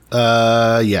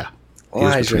 Yeah. He was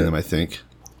Elijah. between them, I think.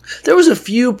 There was a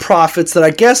few prophets that I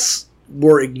guess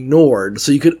were ignored,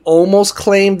 so you could almost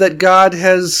claim that God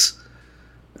has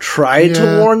tried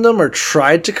to warn them or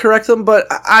tried to correct them, but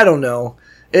I don't know.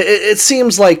 It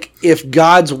seems like if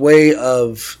God's way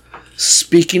of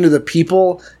speaking to the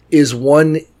people is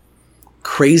one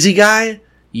crazy guy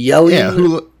yelling...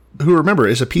 Yeah, who remember,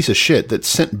 is a piece of shit that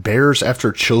sent bears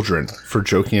after children for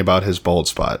joking about his bald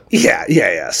spot.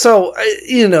 Yeah. So,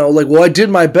 I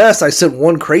did my best. I sent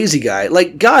one crazy guy.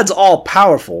 Like, God's all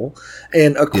powerful,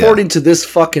 and according to this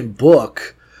fucking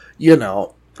book,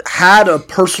 had a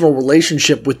personal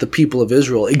relationship with the people of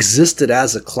Israel, existed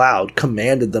as a cloud,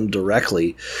 commanded them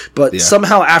directly. But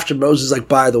somehow after Moses, like,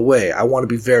 by the way, I want to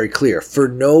be very clear, for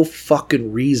no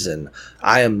fucking reason,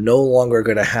 I am no longer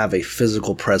going to have a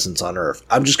physical presence on earth.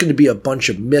 I'm just going to be a bunch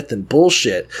of myth and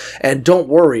bullshit. And don't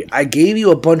worry, I gave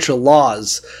you a bunch of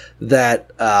laws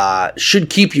that should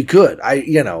keep you good.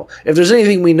 If there's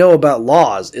anything we know about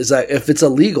laws, is that if it's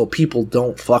illegal, people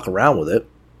don't fuck around with it.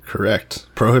 Correct.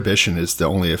 Prohibition is the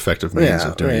only effective means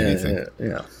of doing anything.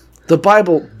 Yeah. The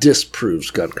Bible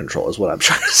disproves gun control is what I'm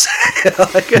trying to say.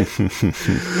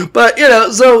 But,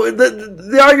 so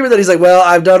the argument that he's like, well,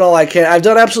 I've done all I can. I've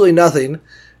done absolutely nothing,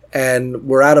 and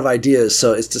we're out of ideas,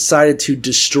 so it's decided to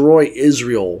destroy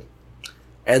Israel,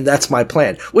 and that's my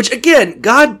plan. Which, again,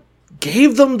 God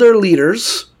gave them their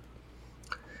leaders.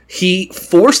 He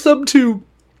forced them to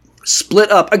split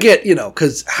up. Again,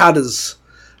 because how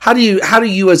do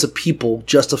you as a people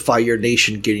justify your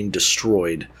nation getting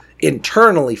destroyed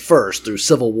internally first through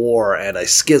civil war and a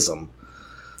schism?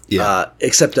 Yeah.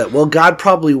 Except that, well, God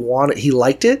probably he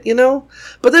liked it, you know?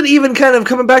 But then even kind of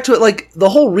coming back to it, like, the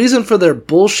whole reason for their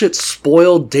bullshit,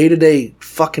 spoiled, day-to-day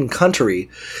fucking country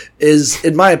is,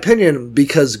 in my opinion,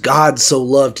 because God so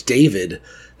loved David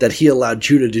that he allowed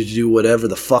Judah to do whatever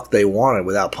the fuck they wanted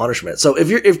without punishment. So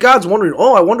if God's wondering,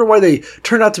 oh, I wonder why they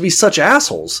turned out to be such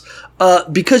assholes,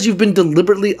 because you've been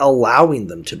deliberately allowing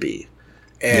them to be.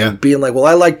 And being like, well,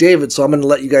 I like David, so I'm going to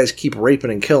let you guys keep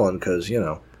raping and killing because, you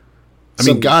know. I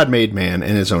mean, God made man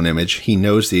in his own image. He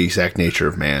knows the exact nature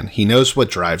of man. He knows what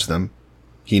drives them.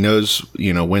 He knows,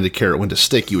 you know, when to carrot, when to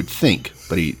stick, you would think,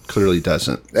 but he clearly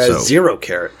doesn't. Zero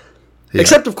carrot. Yeah.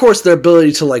 Except, of course, their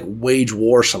ability to, like, wage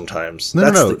war sometimes.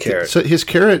 That's the carrot. So his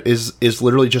carrot is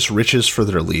literally just riches for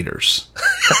their leaders.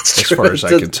 That's as true. far as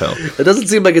I can tell. It doesn't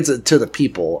seem like it's to the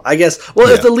people. I guess, well,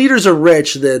 if the leaders are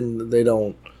rich, then they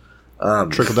don't...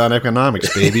 Trickle-down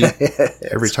economics, baby.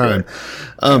 Every time.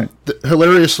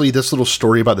 Hilariously, this little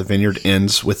story about the vineyard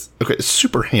ends with... Okay, it's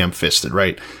super ham-fisted,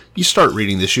 right? You start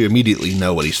reading this, you immediately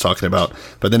know what he's talking about.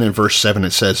 But then in verse 7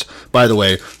 it says, by the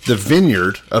way, the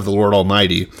vineyard of the Lord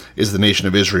Almighty is the nation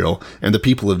of Israel, and the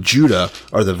people of Judah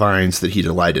are the vines that he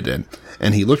delighted in.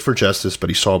 And he looked for justice, but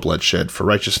he saw bloodshed. For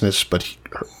righteousness, but he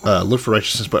looked for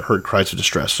righteousness, but heard cries of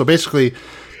distress. So basically,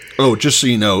 just so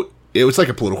you know... It was like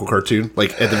a political cartoon.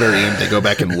 Like, at the very end, they go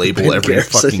back and label every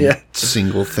fucking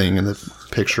single thing in the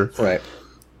picture. Right.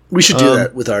 We should do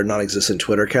that with our non-existent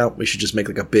Twitter account. We should just make,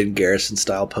 like, a Ben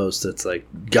Garrison-style post that's, like,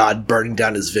 God burning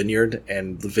down his vineyard,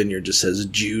 and the vineyard just says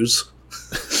Jews.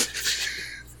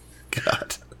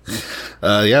 God.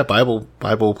 Yeah, Bible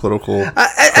political.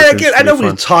 I know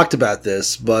we've talked about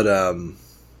this, but,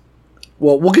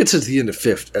 well, we'll get to the end of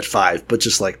at 5, but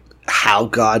just, like, how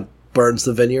God burns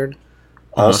the vineyard.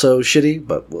 Also shitty,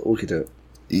 but we'll get to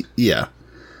it. Yeah.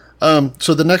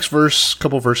 So the next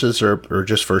couple verses are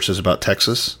just verses about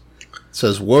Texas. It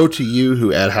says, woe to you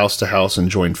who add house to house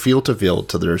and join field to field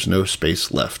till there is no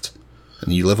space left,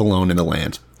 and you live alone in the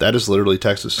land. That is literally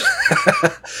Texas.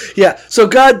 Yeah, so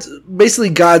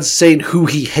God's saying who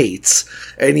he hates,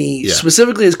 and he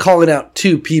specifically is calling out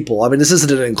 2 people. I mean, this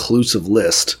isn't an inclusive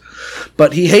list,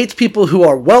 but he hates people who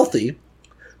are wealthy,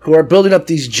 who are building up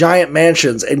these giant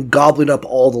mansions and gobbling up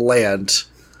all the land,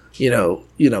 you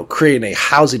know, creating a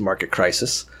housing market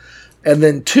crisis. And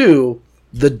then 2,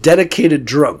 the dedicated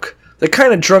drunk. The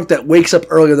kind of drunk that wakes up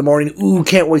early in the morning, ooh,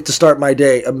 can't wait to start my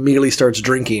day, immediately starts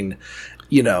drinking,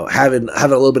 you know, having a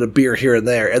little bit of beer here and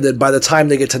there. And then by the time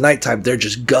they get to nighttime, they're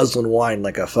just guzzling wine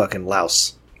like a fucking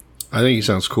louse. I think he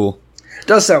sounds cool. It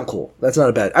does sound cool. That's not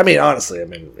a bad... I mean, honestly,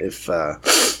 if,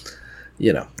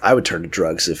 you know, I would turn to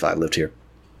drugs if I lived here.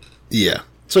 Yeah.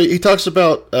 So he talks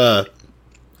about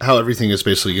how everything is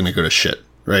basically going to go to shit,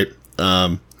 right?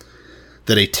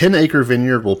 That a 10-acre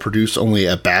vineyard will produce only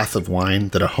a bath of wine,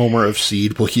 that a homer of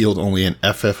seed will yield only an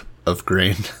ephah of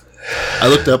grain. I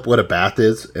looked up what a bath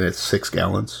is, and it's 6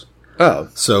 gallons. Oh.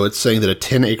 So it's saying that a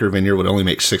 10-acre vineyard would only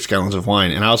make 6 gallons of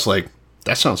wine. And I was like,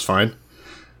 that sounds fine.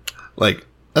 Like,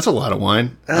 that's a lot of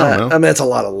wine. I don't know. I mean, it's a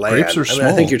lot of land. Grapes are small.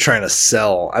 I think you're trying to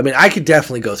sell. I mean, I could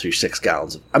definitely go through 6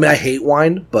 gallons. I mean, I hate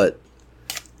wine, but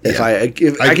I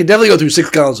could definitely go through 6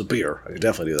 gallons of beer. I could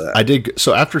definitely do that. I did.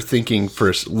 So after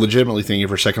legitimately thinking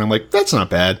for a second, I'm like, that's not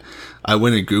bad. I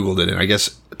went and Googled it, and I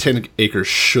guess 10 acres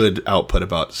should output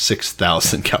about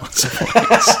 6,000 gallons of wine.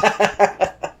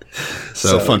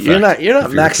 So fun fact. You're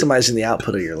not maximizing the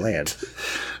output of your land.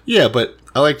 Yeah, but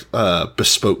I like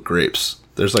bespoke grapes.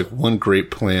 There's like one grape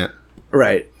plant.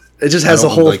 Right. It just has a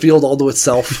whole field all to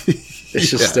itself. It's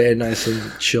just staying nice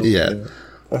and chill. Yeah. You know?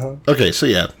 Uh-huh. Okay, so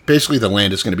yeah, basically the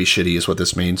land is going to be shitty is what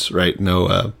this means, right?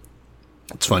 No,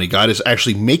 it's funny. God is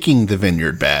actually making the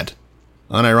vineyard bad.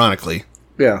 Unironically.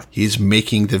 Yeah. He's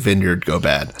making the vineyard go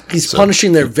bad. He's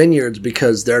punishing their vineyards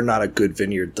because they're not a good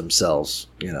vineyard themselves,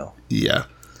 you know. Yeah.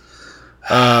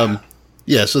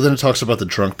 Yeah, so then it talks about the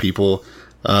drunk people.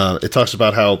 It talks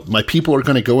about how my people are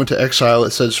going to go into exile.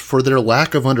 It says, for their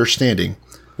lack of understanding,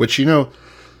 which, you know,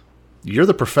 you're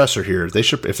the professor here. They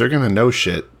should, if they're going to know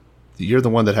shit, you're the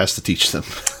one that has to teach them.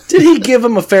 Did he give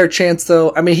them a fair chance,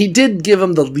 though? I mean, he did give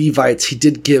them the Levites. He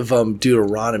did give them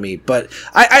Deuteronomy. But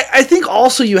I think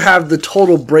also you have the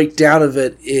total breakdown of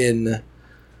it in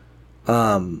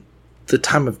the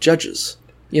time of Judges.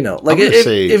 You know, like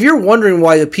if you're wondering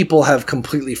why the people have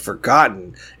completely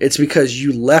forgotten, it's because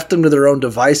you left them to their own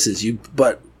devices.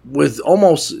 But with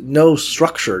almost no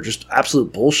structure, just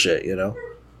absolute bullshit. You know,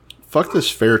 fuck this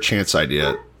fair chance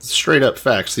idea. Straight up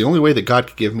facts. The only way that God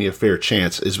could give me a fair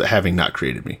chance is having not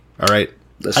created me. All right,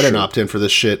 I didn't opt in for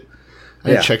this shit.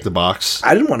 I didn't check the box.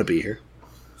 I didn't want to be here.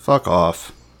 Fuck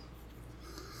off.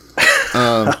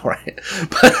 All right.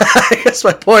 But I guess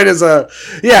my point is,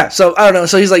 yeah, so I don't know.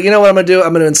 So he's like, you know what I'm going to do?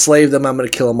 I'm going to enslave them. I'm going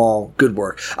to kill them all. Good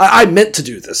work. I meant to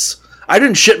do this. I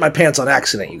didn't shit my pants on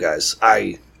accident, you guys.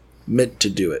 I meant to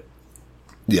do it.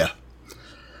 Yeah.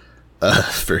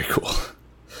 Very cool.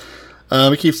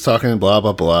 He keeps talking, blah,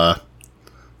 blah, blah.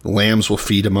 The lambs will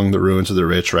feed among the ruins of the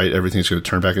rich, right? Everything's going to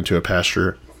turn back into a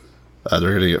pasture. They're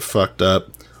going to get fucked up.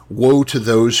 Woe to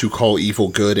those who call evil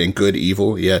good and good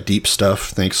evil. Yeah, deep stuff.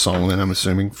 Thanks, Solomon, I'm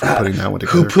assuming, for putting that one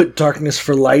together. Who put darkness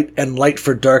for light and light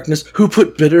for darkness? Who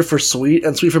put bitter for sweet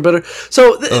and sweet for bitter?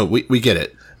 So we get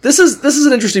it. This is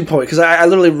an interesting point, because I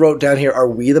literally wrote down here, are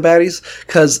we the baddies?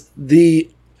 Because the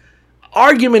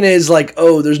argument is like,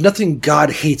 oh, there's nothing God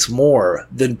hates more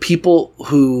than people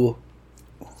who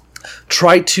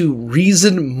try to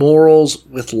reason morals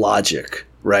with logic,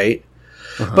 right?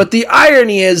 Uh-huh. But the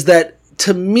irony is that,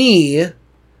 to me,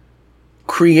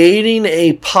 creating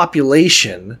a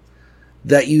population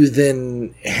that you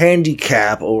then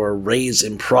handicap or raise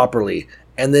improperly,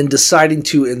 and then deciding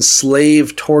to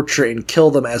enslave, torture, and kill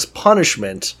them as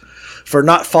punishment for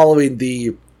not following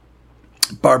the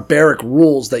barbaric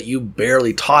rules that you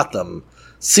barely taught them,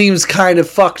 seems kind of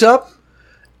fucked up.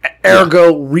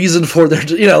 Ergo, reason for their,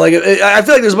 like, I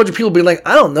feel like there's a bunch of people being like,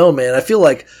 I don't know, man. I feel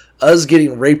like us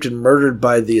getting raped and murdered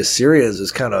by the Assyrians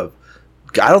is kind of,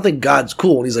 I don't think God's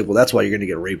cool. And he's like, well, that's why you're going to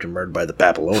get raped and murdered by the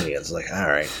Babylonians. Like, all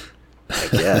right, I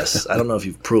guess. I don't know if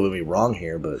you've proven me wrong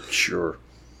here, but sure.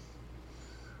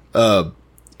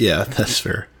 Yeah, that's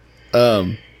fair.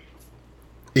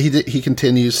 He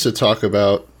continues to talk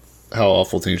about how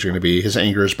awful things are going to be. His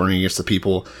anger is burning against the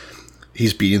people.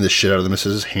 He's beating the shit out of them. It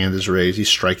says his hand is raised. He's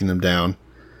striking them down.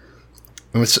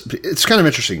 And it's kind of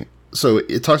interesting. So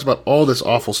it talks about all this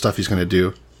awful stuff he's going to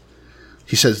do.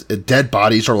 He says dead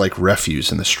bodies are like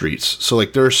refuse in the streets. So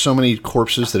like there are so many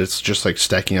corpses that it's just like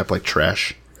stacking up like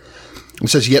trash. It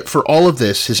says, yet for all of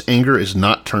this, his anger is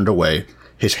not turned away.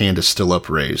 His hand is still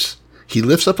upraised. He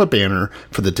lifts up a banner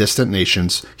for the distant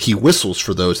nations. He whistles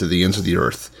for those at the ends of the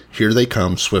earth. Here they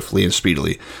come, swiftly and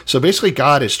speedily. So basically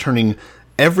God is turning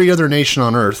every other nation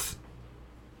on earth,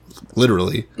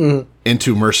 literally,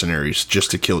 into mercenaries just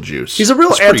to kill Jews. He's a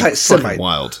real anti-Semite.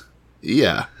 Wild.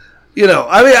 Yeah. Who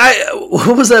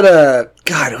was that?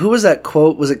 God, who was that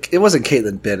quote? It wasn't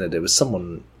Caitlin Bennett. It was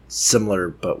someone similar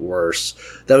but worse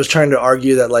that was trying to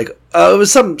argue that, like, it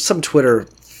was some Twitter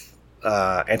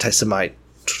anti-Semite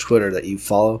Twitter that you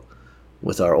follow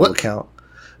with our old account.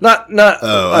 Not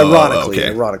ironically,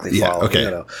 ironically follow.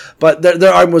 Okay. But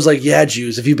their argument was like, yeah,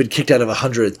 Jews, if you've been kicked out of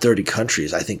 130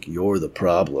 countries, I think you're the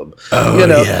problem. Yeah,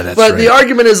 that's but right. the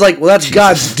argument is like, well, that's Jesus.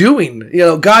 God's doing.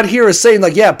 God here is saying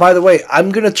like, yeah, by the way,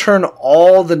 I'm going to turn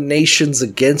all the nations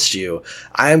against you.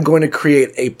 I am going to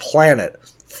create a planet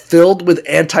filled with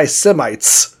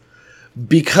anti-Semites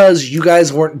because you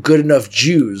guys weren't good enough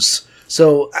Jews.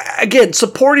 So again,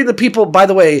 supporting the people, by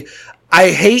the way,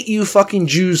 I hate you fucking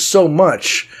Jews so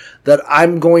much that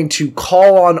I'm going to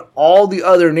call on all the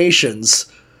other nations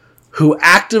who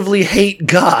actively hate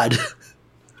God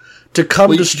to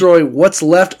come destroy what's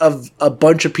left of a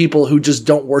bunch of people who just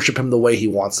don't worship him the way he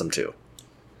wants them to.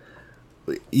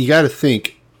 You got to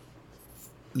think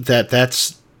that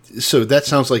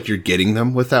sounds like you're getting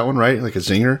them with that one, right? Like a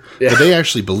zinger. Yeah. But they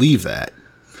actually believe that.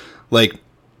 Like,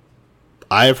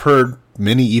 I've heard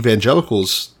many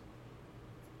evangelicals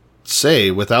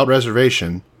say without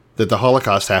reservation that the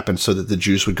Holocaust happened so that the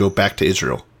Jews would go back to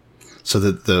Israel, so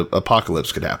that the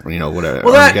apocalypse could happen. Whatever.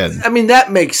 Well,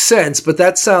 that makes sense, but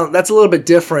that's a little bit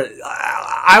different.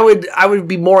 I would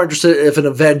be more interested if an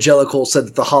evangelical said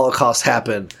that the Holocaust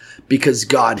happened because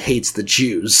God hates the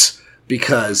Jews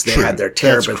because they had their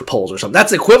terebinth poles or something.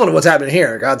 That's the equivalent of what's happening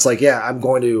here. God's like, yeah, I'm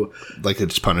going to, like,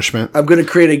 it's punishment. I'm going to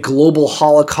create a global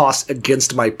Holocaust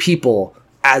against my people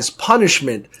as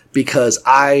punishment because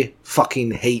I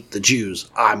fucking hate the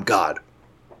Jews. I'm God.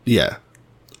 Yeah.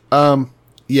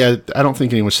 Yeah, I don't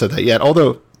think anyone said that yet,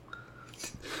 although,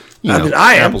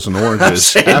 I am. Apples and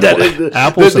oranges.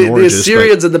 Apples and oranges. The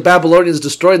Assyrians and the Babylonians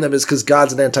destroying them is because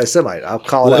God's an anti-Semite. I'll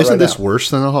call it out isn't right this now. worse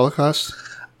than the Holocaust?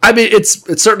 I mean,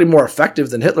 it's certainly more effective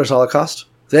than Hitler's Holocaust.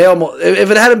 If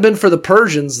it hadn't been for the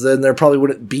Persians, then there probably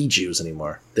wouldn't be Jews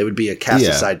anymore. They would be a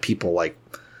cast-aside people like,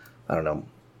 I don't know.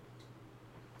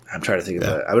 I'm trying to think of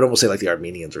that. I would almost say like the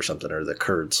Armenians or something, or the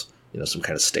Kurds. Some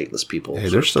kind of stateless people. Hey,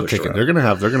 they're still kicking.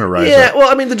 Around. They're gonna rise. Yeah, up. well,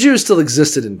 I mean, the Jews still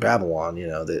existed in Babylon.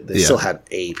 They still had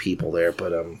a people there,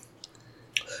 but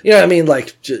I mean,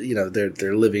 like,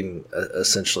 they're living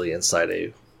essentially inside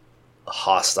a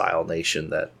hostile nation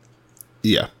that,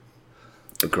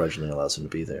 begrudgingly allows them to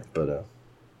be there. But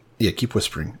keep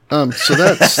whispering. So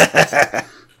that's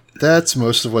that's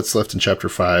most of what's left in chapter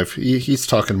 5. He's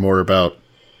talking more about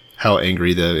how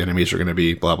angry the enemies are going to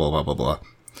be, blah, blah, blah, blah,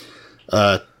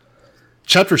 blah.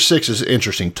 Chapter 6 is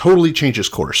interesting. Totally changes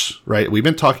course, right? We've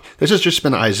been talking... This has just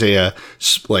been Isaiah,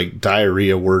 like,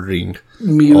 diarrhea wording.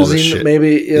 Musing,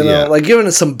 maybe, like giving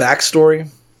it some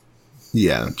backstory.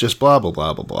 Yeah, just blah, blah,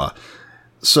 blah, blah, blah.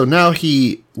 So now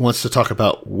he wants to talk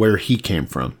about where he came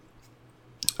from.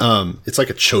 It's like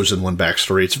a chosen one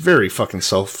backstory. It's very fucking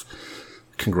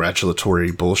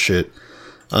self-congratulatory bullshit.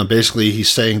 Basically, he's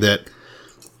saying that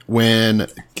when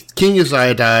King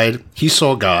Uzziah died, he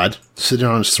saw God sitting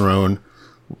on his throne,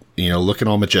 looking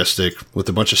all majestic with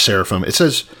a bunch of seraphim. It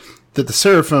says that the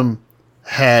seraphim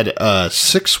had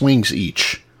 6 wings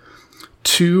each.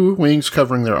 2 wings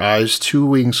covering their eyes, 2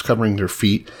 wings covering their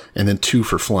feet, and then 2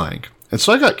 for flying. And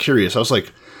so I got curious. I was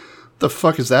like, the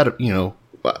fuck is that?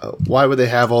 Why would they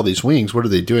have all these wings? What are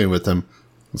they doing with them?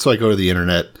 And so I go to the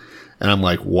internet, and I'm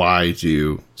like, why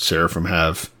do seraphim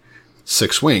have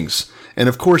 6 wings? And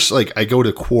of course, like, I go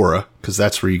to Quora, because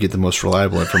that's where you get the most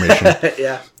reliable information.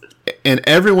 Yeah. And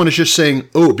everyone is just saying,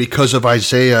 oh, because of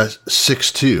Isaiah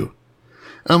 6:2. And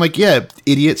I'm like, yeah,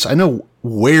 idiots. I know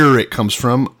where it comes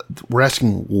from. We're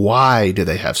asking, why do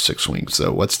they have 6 wings,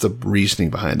 though? What's the reasoning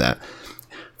behind that?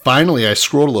 Finally, I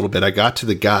scrolled a little bit. I got to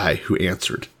the guy who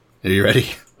answered. Are you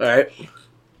ready? All right.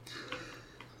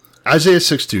 Isaiah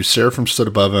 6:2, seraphim stood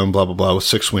above him, blah, blah, blah, with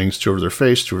 6 wings, 2 over their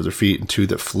face, 2 over their feet, and 2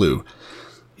 that flew.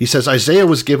 He says, Isaiah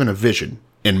was given a vision.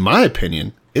 In my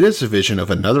opinion, it is a vision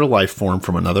of another life form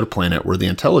from another planet where the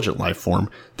intelligent life form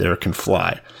there can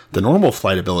fly. The normal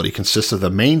flight ability consists of the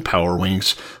main power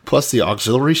wings plus the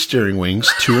auxiliary steering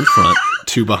wings, 2 in front,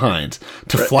 2 behind.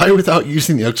 To fly without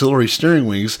using the auxiliary steering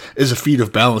wings is a feat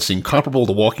of balancing comparable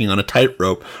to walking on a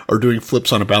tightrope or doing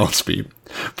flips on a balance beam.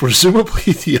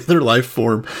 Presumably, the other life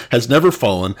form has never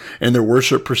fallen, and their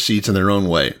worship proceeds in their own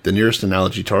way. The nearest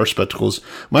analogy to our spectacles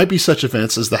might be such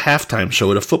events as the halftime show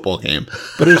at a football game,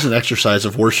 but it is an exercise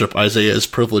of worship Isaiah is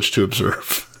privileged to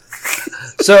observe.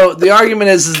 So the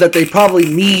argument is that they probably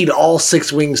need all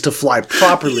 6 wings to fly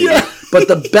properly, but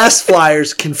the best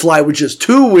flyers can fly with just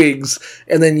 2 wings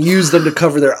and then use them to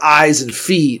cover their eyes and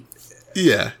feet.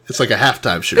 Yeah, it's like a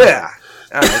halftime show. Yeah,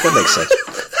 all right, that makes sense.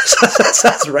 That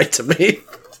sounds right to me.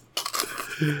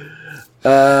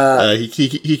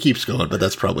 He keeps going, but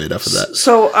that's probably enough of that.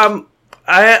 So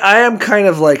I am kind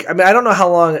of like, I mean, I don't know how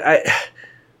long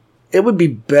it would be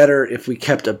better if we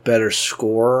kept a better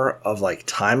score of like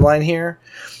timeline here,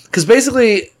 because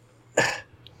basically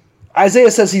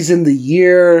Isaiah says he's in the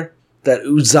year that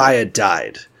Uzziah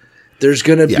died. There's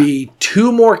going to be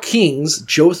 2 more kings,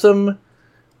 Jotham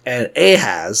and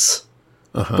Ahaz,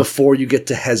 before you get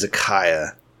to Hezekiah,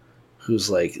 who's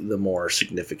like the more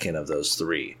significant of those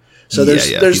 3. So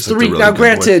there's 3 really now.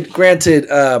 Granted,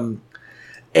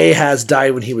 Ahaz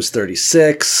died when he was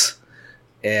 36,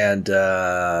 and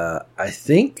I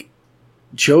think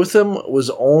Jotham was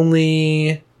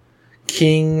only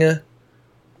king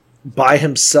by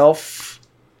himself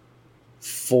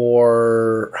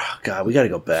for we got to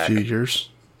go back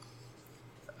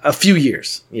a few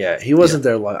years. Yeah, he wasn't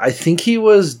there long. I think he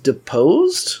was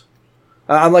deposed.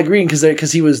 I'm like reading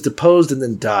because he was deposed and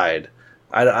then died.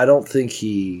 I don't think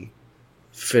he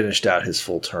finished out his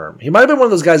full term. He might have been one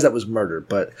of those guys that was murdered,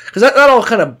 but because that all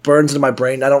kind of burns into my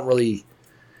brain. I don't really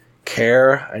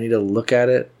care. I need to look at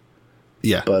it.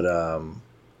 Yeah, but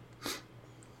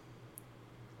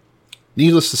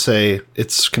needless to say,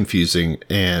 it's confusing,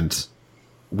 and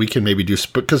we can maybe do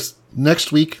because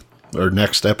next week or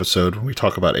next episode when we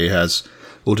talk about Ahaz,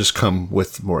 we'll just come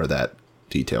with more of that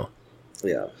detail.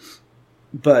 Yeah.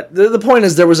 But the point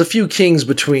is there was a few kings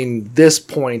between this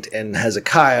point and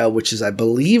Hezekiah, which is, I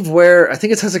believe, I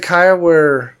think it's Hezekiah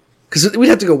where, because we'd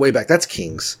have to go way back. That's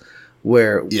kings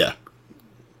where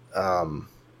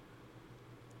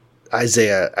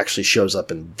Isaiah actually shows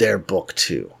up in their book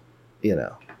too,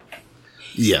 Yeah.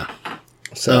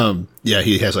 So,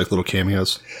 he has like little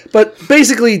cameos. But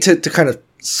basically to kind of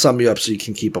sum you up so you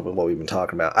can keep up with what we've been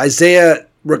talking about, Isaiah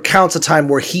recounts a time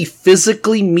where he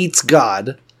physically meets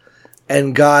God,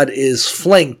 and God is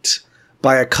flanked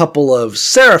by a couple of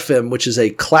seraphim, which is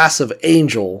a class of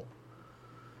angel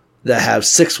that have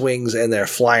 6 wings, and they're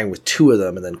flying with 2 of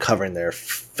them and then covering their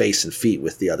face and feet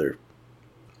with the other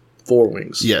 4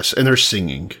 wings. Yes, and they're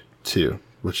singing too,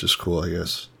 which is cool, I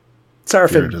guess.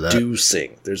 Seraphim do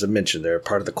sing. There's a mention. They're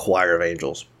part of the choir of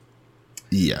angels.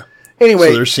 Yeah.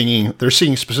 Anyway. So they're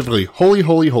singing specifically, Holy,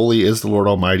 holy, holy is the Lord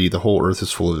Almighty. The whole earth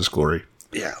is full of his glory.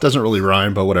 Yeah. Doesn't really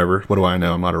rhyme, but whatever. What do I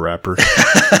know? I'm not a rapper.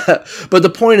 But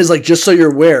the point is, like, just so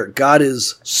you're aware, God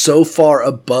is so far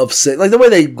above sin. Like, the way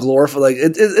they glorify, like,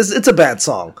 it's a bad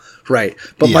song, right?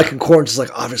 But Yeah. my concordance is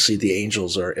like, obviously the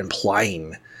angels are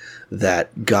implying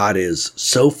that God is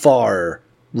so far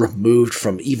removed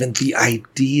from even the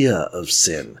idea of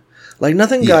sin. Like,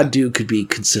 nothing God do could be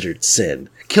considered sin.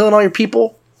 Killing all your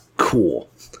people? Cool.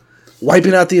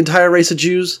 Wiping out the entire race of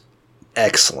Jews?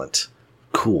 Excellent.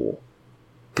 Cool.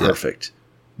 Perfect.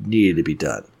 Needed to be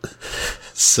done.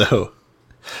 So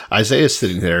Isaiah's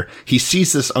sitting there. He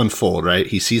sees this unfold, right?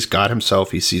 He sees God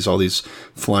himself. He sees all these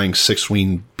flying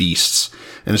six-winged beasts.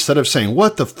 And instead of saying,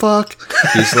 what the fuck?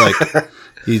 He's like,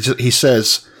 he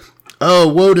says, oh,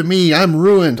 woe to me. I'm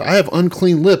ruined. I have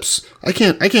unclean lips. I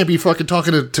can't be fucking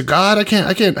talking to God. I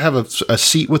can't have a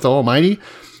seat with the Almighty.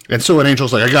 And so an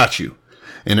angel's like, I got you.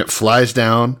 And it flies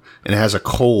down and it has a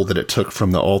coal that it took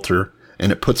from the altar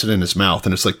and it puts it in his mouth.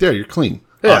 And it's like, there, you're clean.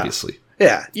 Yeah. Obviously.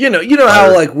 Yeah, you know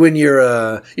how like when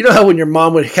you're, when your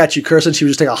mom would catch you cursing, she would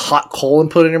just take a hot coal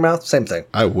and put it in your mouth. Same thing.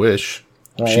 I wish.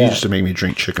 She used to make me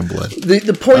drink chicken blood.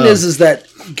 The point is that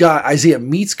God, Isaiah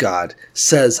meets God,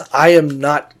 says, I am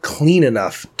not clean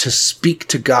enough to speak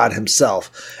to God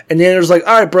himself. And the angel's like,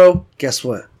 all right, bro, guess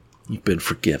what? You've been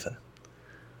forgiven.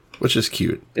 Which is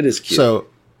cute. It is cute.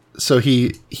 So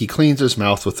he cleans his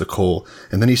mouth with the coal,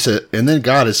 and then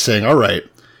God is saying, all right,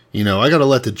 I got to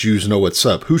let the Jews know what's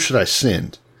up. Who should I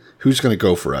send? Who's going to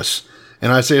go for us?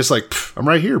 And Isaiah's like, I'm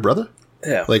right here, brother.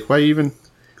 Yeah. Like, why even?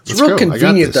 It's real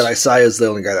convenient that Isaiah is the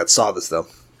only guy that saw this, though.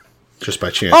 Just by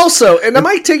chance. Also, and am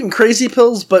I taking crazy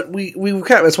pills? But we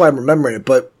that's why I'm remembering it.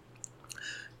 But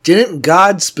didn't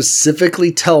God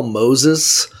specifically tell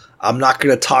Moses, I'm not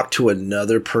going to talk to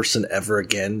another person ever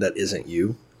again that isn't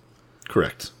you?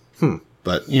 Correct.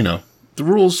 But, the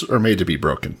rules are made to be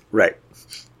broken. Right.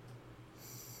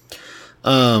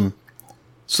 So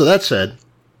that said,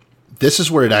 this is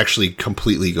where it actually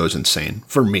completely goes insane.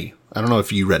 For me. I don't know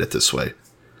if you read it this way.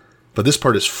 But this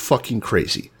part is fucking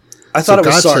crazy. I thought it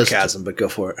was God sarcasm, but go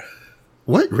for it.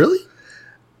 What? Really?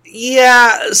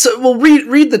 Yeah. So we'll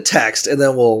read the text and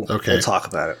then we'll talk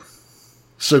about it.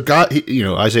 So God,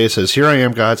 Isaiah says, here I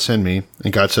am, God, send me.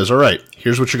 And God says, all right,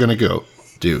 here's what you're going to go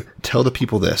do. Tell the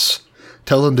people this.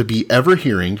 Tell them to be ever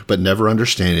hearing, but never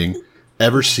understanding,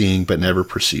 ever seeing, but never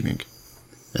perceiving.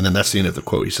 And then that's the end of the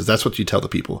quote. He says, that's what you tell the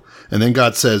people. And then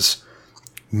God says,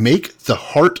 make the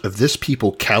heart of this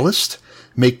people calloused,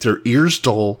 make their ears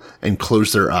dull, and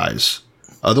close their eyes.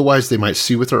 Otherwise, they might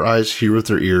see with their eyes, hear with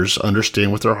their ears,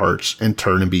 understand with their hearts, and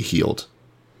turn and be healed.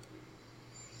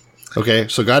 Okay,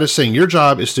 so God is saying your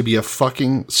job is to be a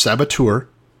fucking saboteur.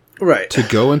 Right. To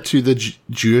go into the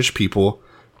Jewish people,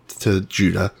 to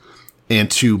Judah,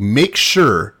 and to make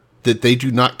sure that they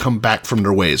do not come back from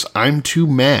their ways. I'm too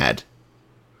mad.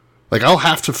 Like, I'll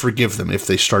have to forgive them if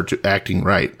they start acting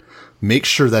right. Make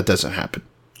sure that doesn't happen.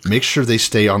 Make sure they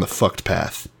stay on the fucked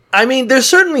path. I mean, there's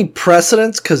certainly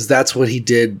precedence because that's what he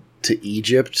did to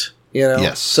Egypt,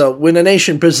 Yes. So when a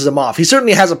nation pisses him off, he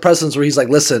certainly has a precedence where he's like,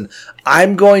 listen,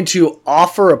 I'm going to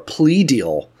offer a plea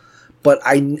deal, but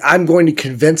I'm going to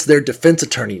convince their defense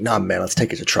attorney, nah, man, let's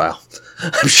take it to trial.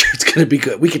 I'm sure it's going to be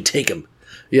good. We can take him,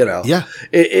 Yeah.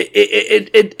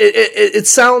 It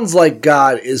sounds like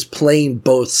God is playing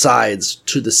both sides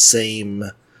to the same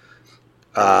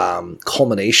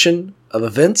culmination of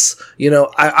events.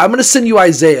 I'm going to send you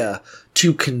Isaiah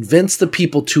to convince the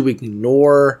people to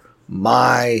ignore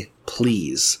my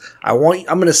pleas. I'm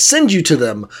going to send you to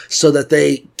them so that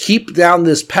they keep down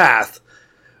this path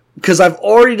because I've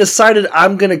already decided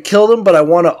I'm going to kill them, but I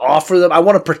want to offer them, I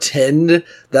want to pretend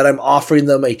that I'm offering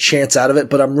them a chance out of it,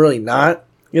 but I'm really not.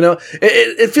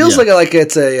 It feels like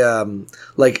it's a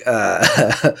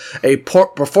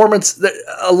performance.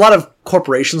 A lot of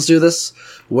corporations do this,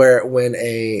 where when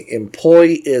a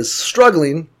employee is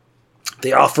struggling,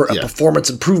 they offer a performance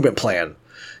improvement plan.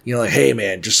 Like, hey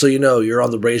man, just so you know, you're on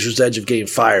the razor's edge of getting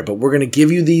fired, but we're going to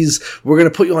give you we're going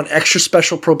to put you on extra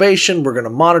special probation. We're going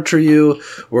to monitor you.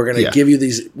 We're going to give you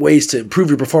these ways to improve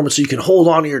your performance so you can hold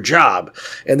on to your job.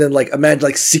 And then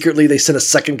imagine secretly they send a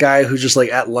second guy who's just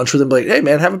at lunch with him, hey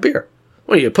man, have a beer.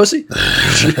 What are you, a pussy?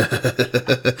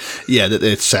 Yeah,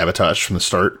 it's sabotage from the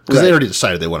start because they already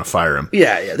decided they want to fire him.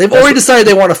 Yeah. They've already decided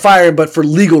they want to fire him, but for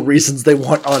legal reasons, they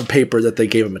want on paper that they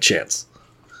gave him a chance.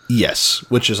 Yes,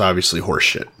 which is obviously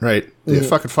horseshit, right? Mm-hmm. Yeah,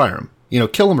 fucking fire him.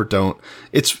 Kill him or don't.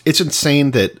 It's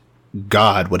insane that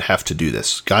God would have to do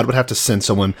this. God would have to send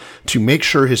someone to make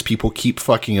sure his people keep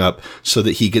fucking up so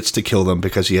that he gets to kill them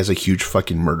because he has a huge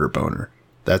fucking murder boner.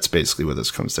 That's basically what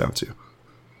this comes down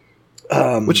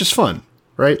to. Which is fun,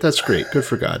 right? That's great. Good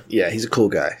for God. Yeah, he's a cool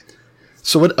guy.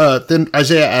 So what, then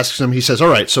Isaiah asks him, he says, all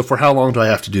right, so for how long do I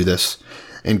have to do this?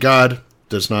 And God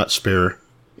does not spare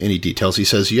any details. He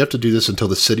says, you have to do this until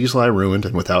the cities lie ruined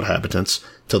and without inhabitants,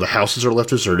 till the houses are left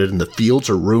deserted and the fields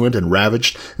are ruined and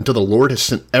ravaged, until the Lord has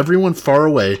sent everyone far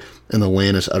away and the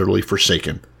land is utterly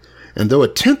forsaken. And though a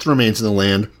tenth remains in the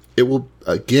land, it will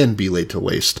again be laid to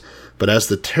waste. But as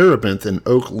the terebinth and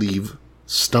oak leave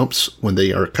stumps when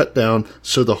they are cut down,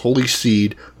 so the holy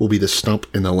seed will be the stump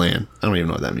in the land. I don't even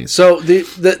know what that means. So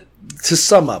to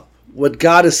sum up, what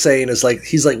God is saying is like,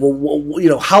 he's like,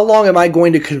 well, how long am I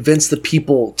going to convince the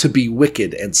people to be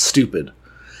wicked and stupid?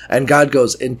 And God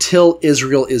goes, until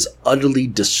Israel is utterly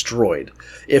destroyed.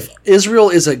 If Israel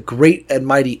is a great and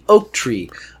mighty oak tree,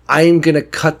 I am going to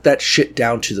cut that shit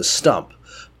down to the stump.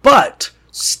 But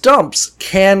stumps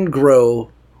can grow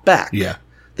back. Yeah.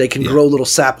 They can grow little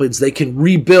saplings. They can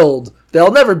rebuild.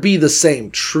 They'll never be the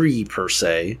same tree per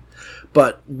se.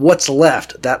 But what's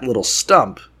left, that little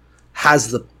stump,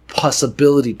 has the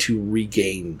possibility to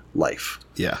regain life.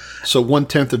 Yeah. So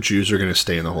 1/10 of Jews are going to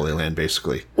stay in the Holy Land,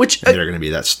 basically. And they're going to be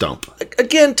that stump.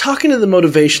 Again, talking to the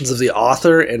motivations of the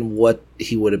author and what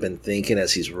he would have been thinking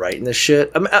as he's writing this shit.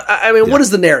 I mean, what is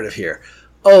the narrative here?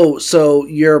 Oh, so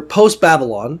you're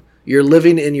post-Babylon. You're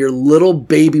living in your little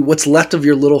baby, what's left of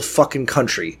your little fucking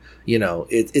country.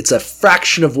 It's a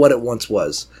fraction of what it once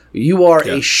was. You are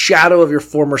a shadow of your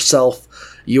former self.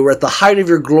 You were at the height of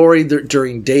your glory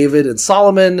during David and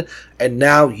Solomon, and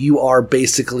now you are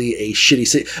basically a shitty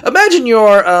city. Imagine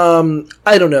you're,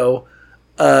 I don't know,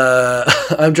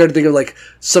 I'm trying to think of like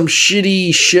some shitty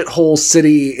shithole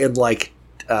city in like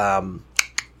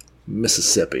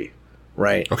Mississippi,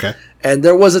 right? Okay. And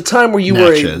there was a time where you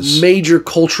Natchez. were a major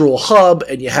cultural hub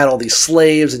and you had all these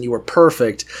slaves and you were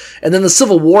perfect. And then the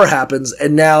Civil War happens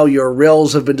and now your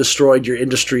rails have been destroyed. Your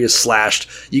industry is slashed.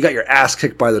 You got your ass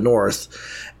kicked by the North.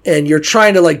 And you're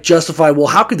trying to like justify, well,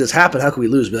 how could this happen? How could we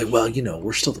lose? Be like, well,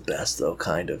 we're still the best though,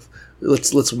 kind of.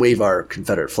 Let's wave our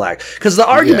Confederate flag. Because the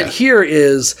argument here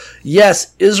is,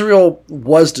 yes, Israel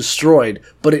was destroyed,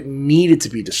 but it needed to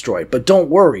be destroyed. But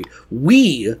don't worry.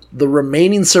 We, the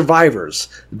remaining survivors,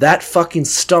 that fucking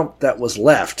stump that was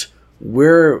left,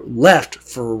 we're left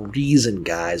for a reason,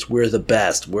 guys. We're the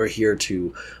best. We're here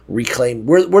to reclaim.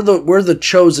 We're the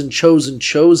chosen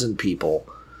people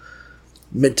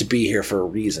meant to be here for a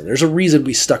reason. There's a reason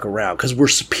we stuck around, because we're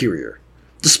superior.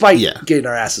 Despite getting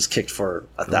our asses kicked for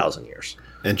 1,000 years.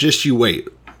 And just you wait.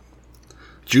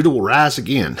 Judah will rise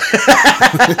again.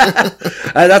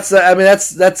 That's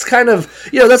kind of,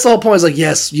 that's the whole point. Is like,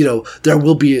 yes, there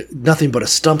will be nothing but a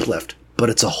stump left,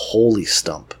 but it's a holy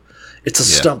stump. It's a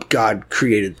stump God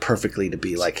created perfectly to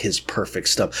be like his perfect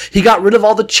stump. He got rid of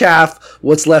all the chaff.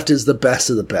 What's left is the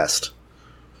best of the best.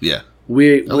 Yeah.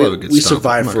 We stump.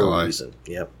 survived for a reason.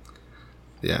 Yep.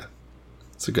 Yeah.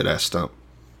 It's a good ass stump.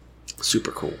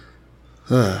 Super cool.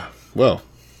 Well,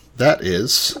 that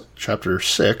is chapter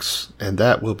 6, and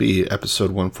that will be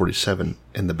episode 147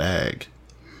 in the bag.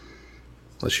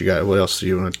 Unless you got, what else do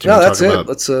you want to talk about?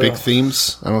 Let's, big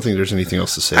themes? I don't think there's anything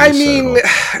else to say. I mean,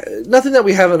 nothing that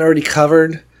we haven't already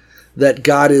covered. That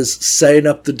God is setting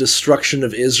up the destruction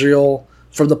of Israel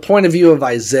from the point of view of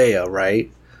Isaiah,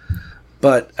 right?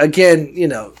 But again,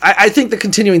 I think the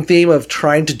continuing theme of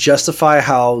trying to justify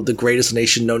how the greatest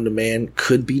nation known to man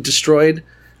could be destroyed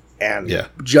and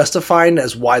justifying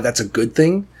as why that's a good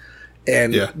thing.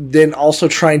 And then also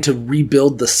trying to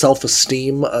rebuild the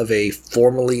self-esteem of a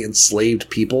formerly enslaved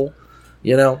people,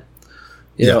 a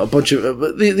bunch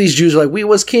of these Jews are like, we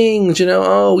was kings,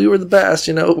 we were the best,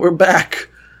 we're back,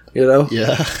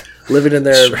 living in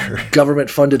their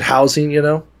government-funded housing,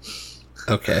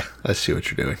 Okay, I see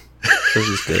what you're doing. This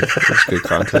is good. This is good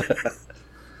content.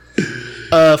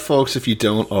 Folks, if you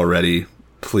don't already,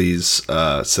 please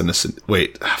send us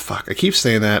I keep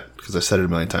saying that because I said it a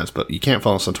million times, but you can't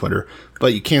follow us on Twitter,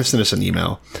 but you can send us an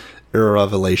email.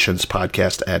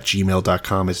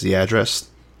 irrevelationspodcast@gmail.com is the address.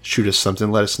 Shoot us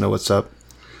something. Let us know what's up.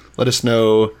 Let us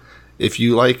know if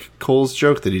you like Cole's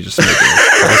joke that he just made.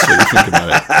 Tell us what you think about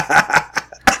it.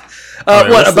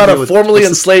 What about a formerly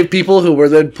enslaved people who were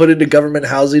then put into government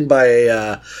housing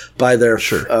by their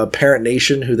parent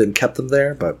nation, who then kept them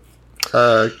there? But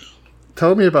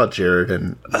tell me about Jared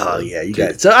and you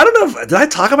guys. So I don't know. Did I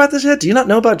talk about this yet? Do you not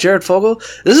know about Jared Fogle?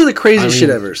 This is the craziest shit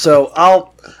ever. So I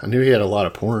knew he had a lot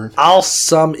of porn. I'll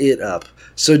sum it up.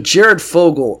 So Jared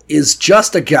Fogle is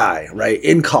just a guy, right,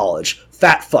 in college,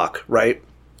 fat fuck, right?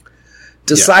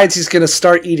 Decides he's going to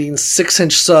start eating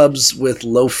 6-inch subs with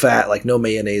low fat, like no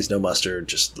mayonnaise, no mustard,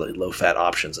 just like low fat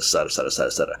options, etc.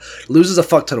 Loses a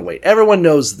fuck ton of weight. Everyone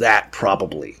knows that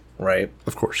probably, right?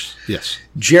 Of course. Yes.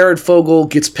 Jared Fogle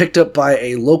gets picked up by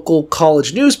a local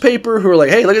college newspaper who are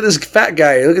like, hey, look at this fat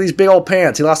guy. Look at these big old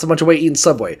pants. He lost a bunch of weight eating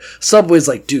Subway. Subway's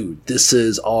like, dude, this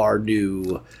is our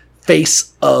new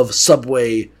face of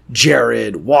Subway,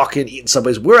 Jared, walking, eating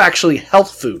Subways. We're actually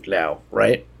health food now,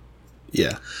 right?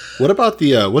 Yeah. What about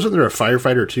the, wasn't there a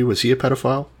firefighter too? Was he a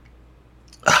pedophile?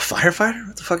 A firefighter?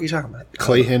 What the fuck are you talking about?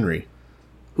 Clay Henry.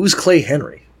 Who's Clay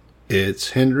Henry?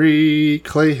 It's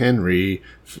Clay Henry.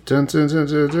 Dun, dun, dun,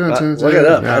 dun, dun, dun, Look it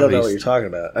up. dun. I don't know what you're talking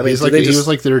about. I mean, He's like, he was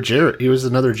like their Jared. He was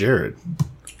another Jared.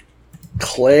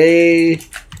 Clay.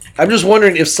 I'm just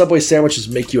wondering if Subway sandwiches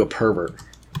make you a pervert.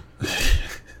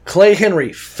 Clay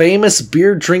Henry, famous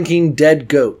beer drinking dead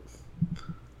goat.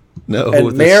 No, And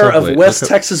with the mayor Subway. of West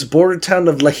Texas border town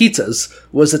of Lajitas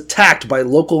was attacked by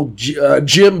local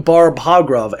Jim Barb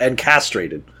Hogrove and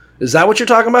castrated. Is that what you're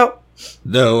talking about?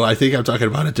 No, I think I'm talking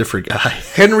about a different guy.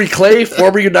 Henry Clay,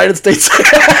 former United States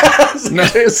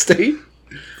Secretary of State.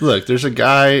 Look, there's a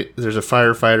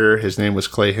firefighter. His name was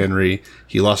Clay Henry.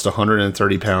 He lost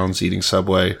 130 pounds eating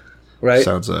Subway. Right.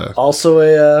 Sounds also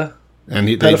a and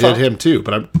they did him too.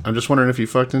 But I'm just wondering if he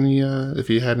fucked any if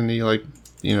he had any like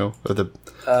of the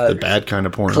bad kind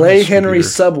of porn. Clay Henry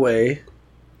Subway.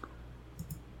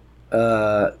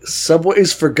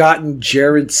 Subway's Forgotten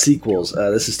Jared sequels.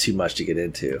 This is too much to get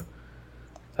into.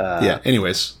 Yeah.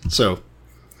 Anyways, so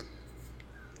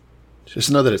just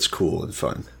know that it's cool and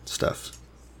fun stuff.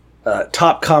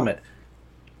 Top comment.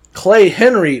 Clay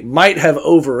Henry might have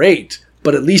overate,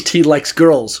 but at least he likes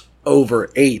girls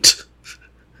over 8.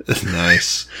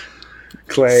 Nice.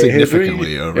 Clay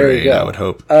Significantly Henry. over There you 8, go. I would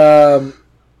hope.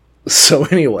 So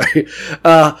anyway,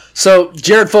 so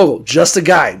Jared Fogle, just a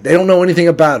guy. They don't know anything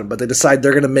about him, but they decide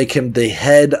they're going to make him the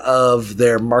head of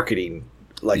their marketing,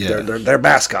 like their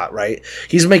mascot, right?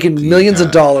 He's making millions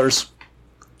of dollars,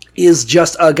 is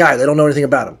just a guy. They don't know anything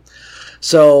about him.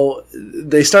 So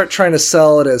they start trying to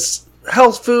sell it as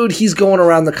health food. He's going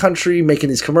around the country making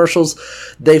these commercials.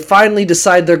 They finally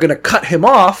decide they're going to cut him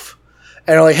off.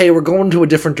 And are like, hey, we're going to a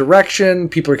different direction.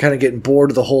 People are kind of getting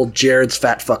bored of the whole Jared's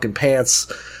fat fucking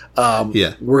pants. We're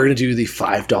going to do the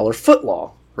 $5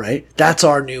 footlong, right? That's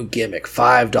our new gimmick,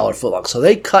 $5 footlong. So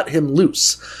they cut him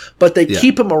loose, but they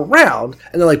keep him around.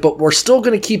 And they're like, but we're still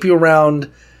going to keep you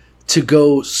around to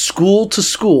go school to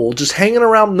school, just hanging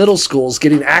around middle schools,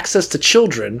 getting access to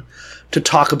children to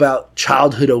talk about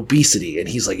childhood obesity. And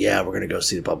he's like, yeah, we're going to go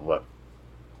see the blah, blah, blah.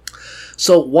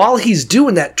 So while he's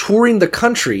doing that, touring the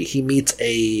country, he meets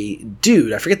a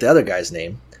dude. I forget the other guy's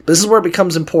name, but this is where it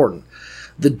becomes important.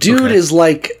 The dude is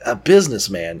like a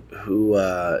businessman who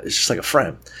is just like a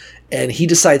friend. And he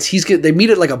decides they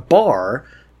meet at like a bar,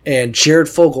 and Jared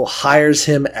Fogle hires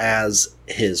him as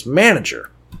his manager.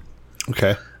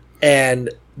 Okay. And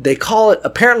they call it,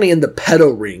 apparently in the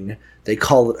pedo ring, they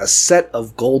call it a set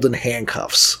of golden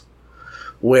handcuffs,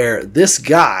 where this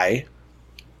guy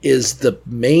is the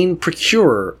main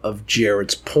procurer of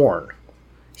Jared's porn.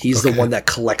 He's the one that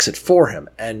collects it for him.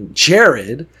 And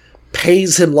Jared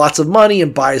pays him lots of money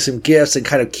and buys him gifts and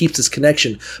kind of keeps his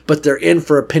connection, but they're in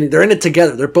for a penny. They're in it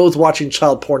together. They're both watching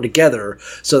child porn together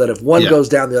so that if one goes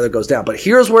down, the other goes down. But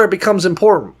here's where it becomes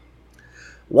important.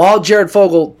 While Jared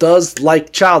Fogle does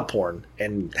like child porn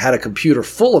and had a computer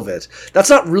full of it, that's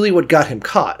not really what got him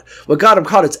caught. What got him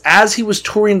caught is as he was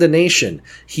touring the nation,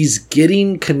 he's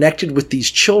getting connected with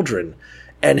these children,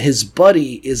 and his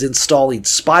buddy is installing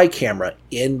spy camera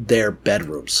in their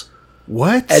bedrooms.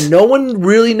 What? And no one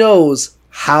really knows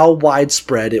how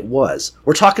widespread it was.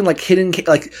 We're talking like hidden,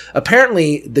 like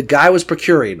apparently the guy was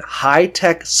procuring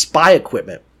high-tech spy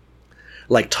equipment,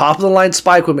 like top-of-the-line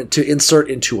spy equipment to insert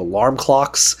into alarm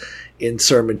clocks,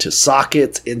 insert into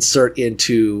sockets, insert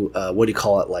into,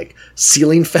 like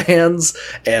ceiling fans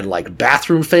and like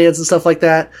bathroom fans and stuff like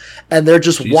that. And they're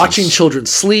just watching children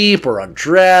sleep or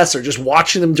undress or just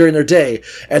watching them during their day.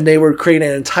 And they were creating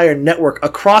an entire network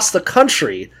across the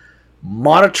country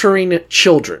monitoring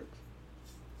children.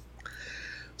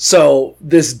 So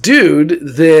this dude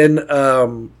then,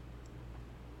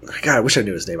 God, I wish I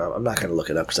knew his name. I'm not going to look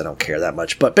it up because I don't care that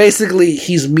much. But basically,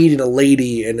 he's meeting a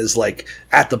lady and is like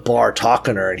at the bar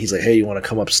talking to her. And he's like, hey, you want to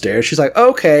come upstairs? She's like,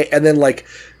 okay. And then like,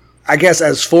 I guess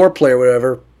as foreplay or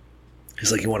whatever,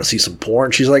 he's like, you want to see some porn?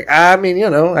 She's like, I mean,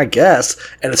 I guess.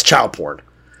 And it's child porn.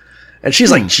 And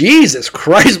she's like, Jesus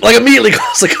Christ. Like immediately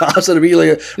calls the cops and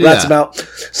immediately rats him out.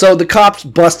 So the cops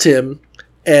bust him.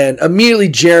 And immediately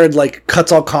Jared like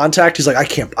cuts all contact. He's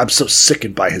like, I'm so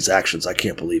sickened by his actions. I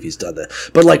can't believe he's done that.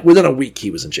 But like within a week he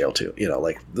was in jail too.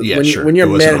 When your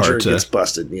manager gets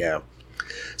busted,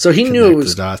 So he knew it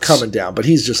was coming down, but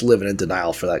he's just living in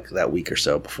denial for that week or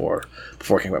so before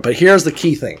it came out. But here's the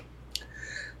key thing.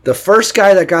 The first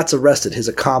guy that got arrested, his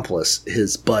accomplice,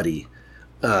 his buddy,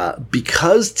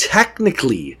 because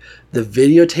technically the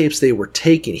videotapes they were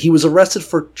taking, he was arrested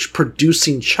for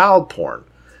producing child porn,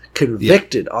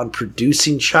 convicted on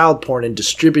producing child porn and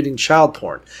distributing child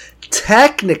porn.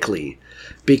 Technically,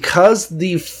 because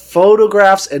the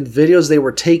photographs and videos they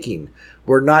were taking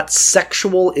were not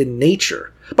sexual in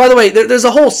nature. By the way, there's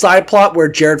a whole side plot where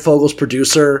Jared Fogel's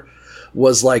producer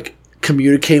was like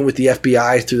communicating with the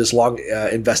FBI through this long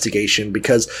investigation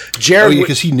because Jared...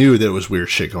 because he knew there was weird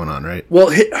shit going on, right?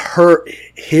 Well,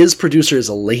 his producer is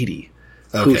a lady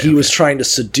who he was trying to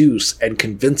seduce and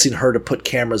convincing her to put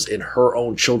cameras in her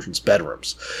own children's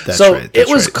bedrooms. That's so right. That's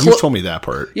it was right. You told me that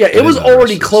part. Yeah, it was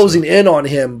already closing in on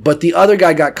him, but the other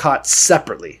guy got caught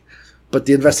separately. But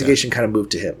the investigation kind of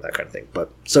moved to him, that kind of thing.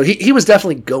 But so he was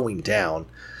definitely going down.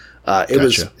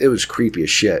 It was creepy as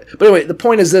shit. But anyway, the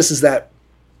point is this: is that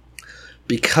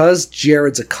because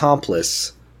Jared's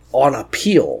accomplice on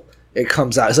appeal, it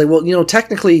comes out. It's like, well,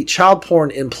 technically, child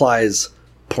porn implies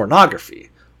pornography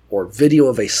or video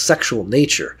of a sexual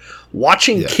nature.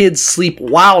 Watching kids sleep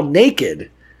while naked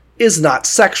is not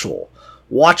sexual.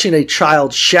 Watching a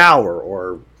child shower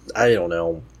or, I don't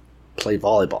know, play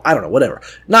volleyball, I don't know, whatever.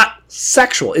 Not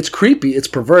sexual. It's creepy, it's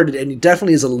perverted, and it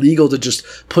definitely is illegal to just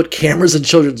put cameras in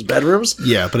children's bedrooms.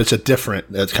 Yeah, but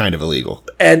that's kind of illegal.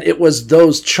 And it was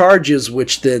those charges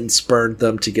which then spurred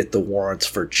them to get the warrants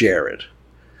for Jared.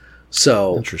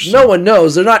 So no one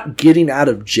knows. They're not getting out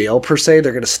of jail per se.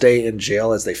 They're going to stay in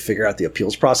jail as they figure out the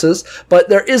appeals process. But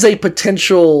there is a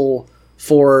potential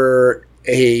for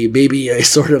maybe a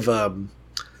sort of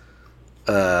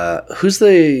who's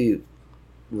the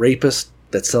rapist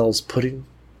that sells pudding?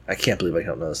 I can't believe I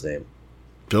don't know his name.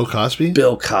 Bill Cosby?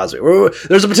 Bill Cosby.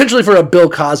 There's a potentially for a Bill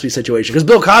Cosby situation because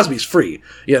Bill Cosby's free,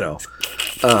 but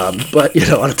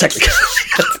on a technical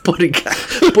pudding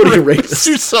rapist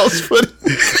Who sells pudding?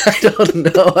 I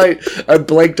don't know. I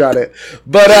blanked on it,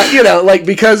 but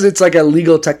because it's like a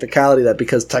legal technicality that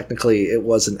because technically it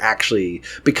wasn't actually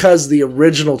because the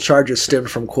original charges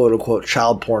stemmed from quote unquote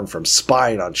child porn from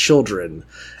spying on children,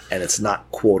 and it's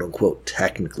not quote unquote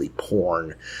technically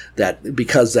porn that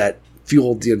because that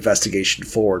fueled the investigation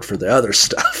forward for the other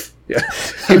stuff. Yeah,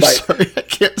 I'm sorry, I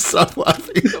can't stop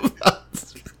laughing about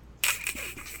this.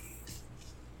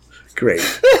 Great.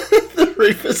 The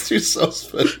rapist who sells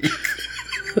pudding.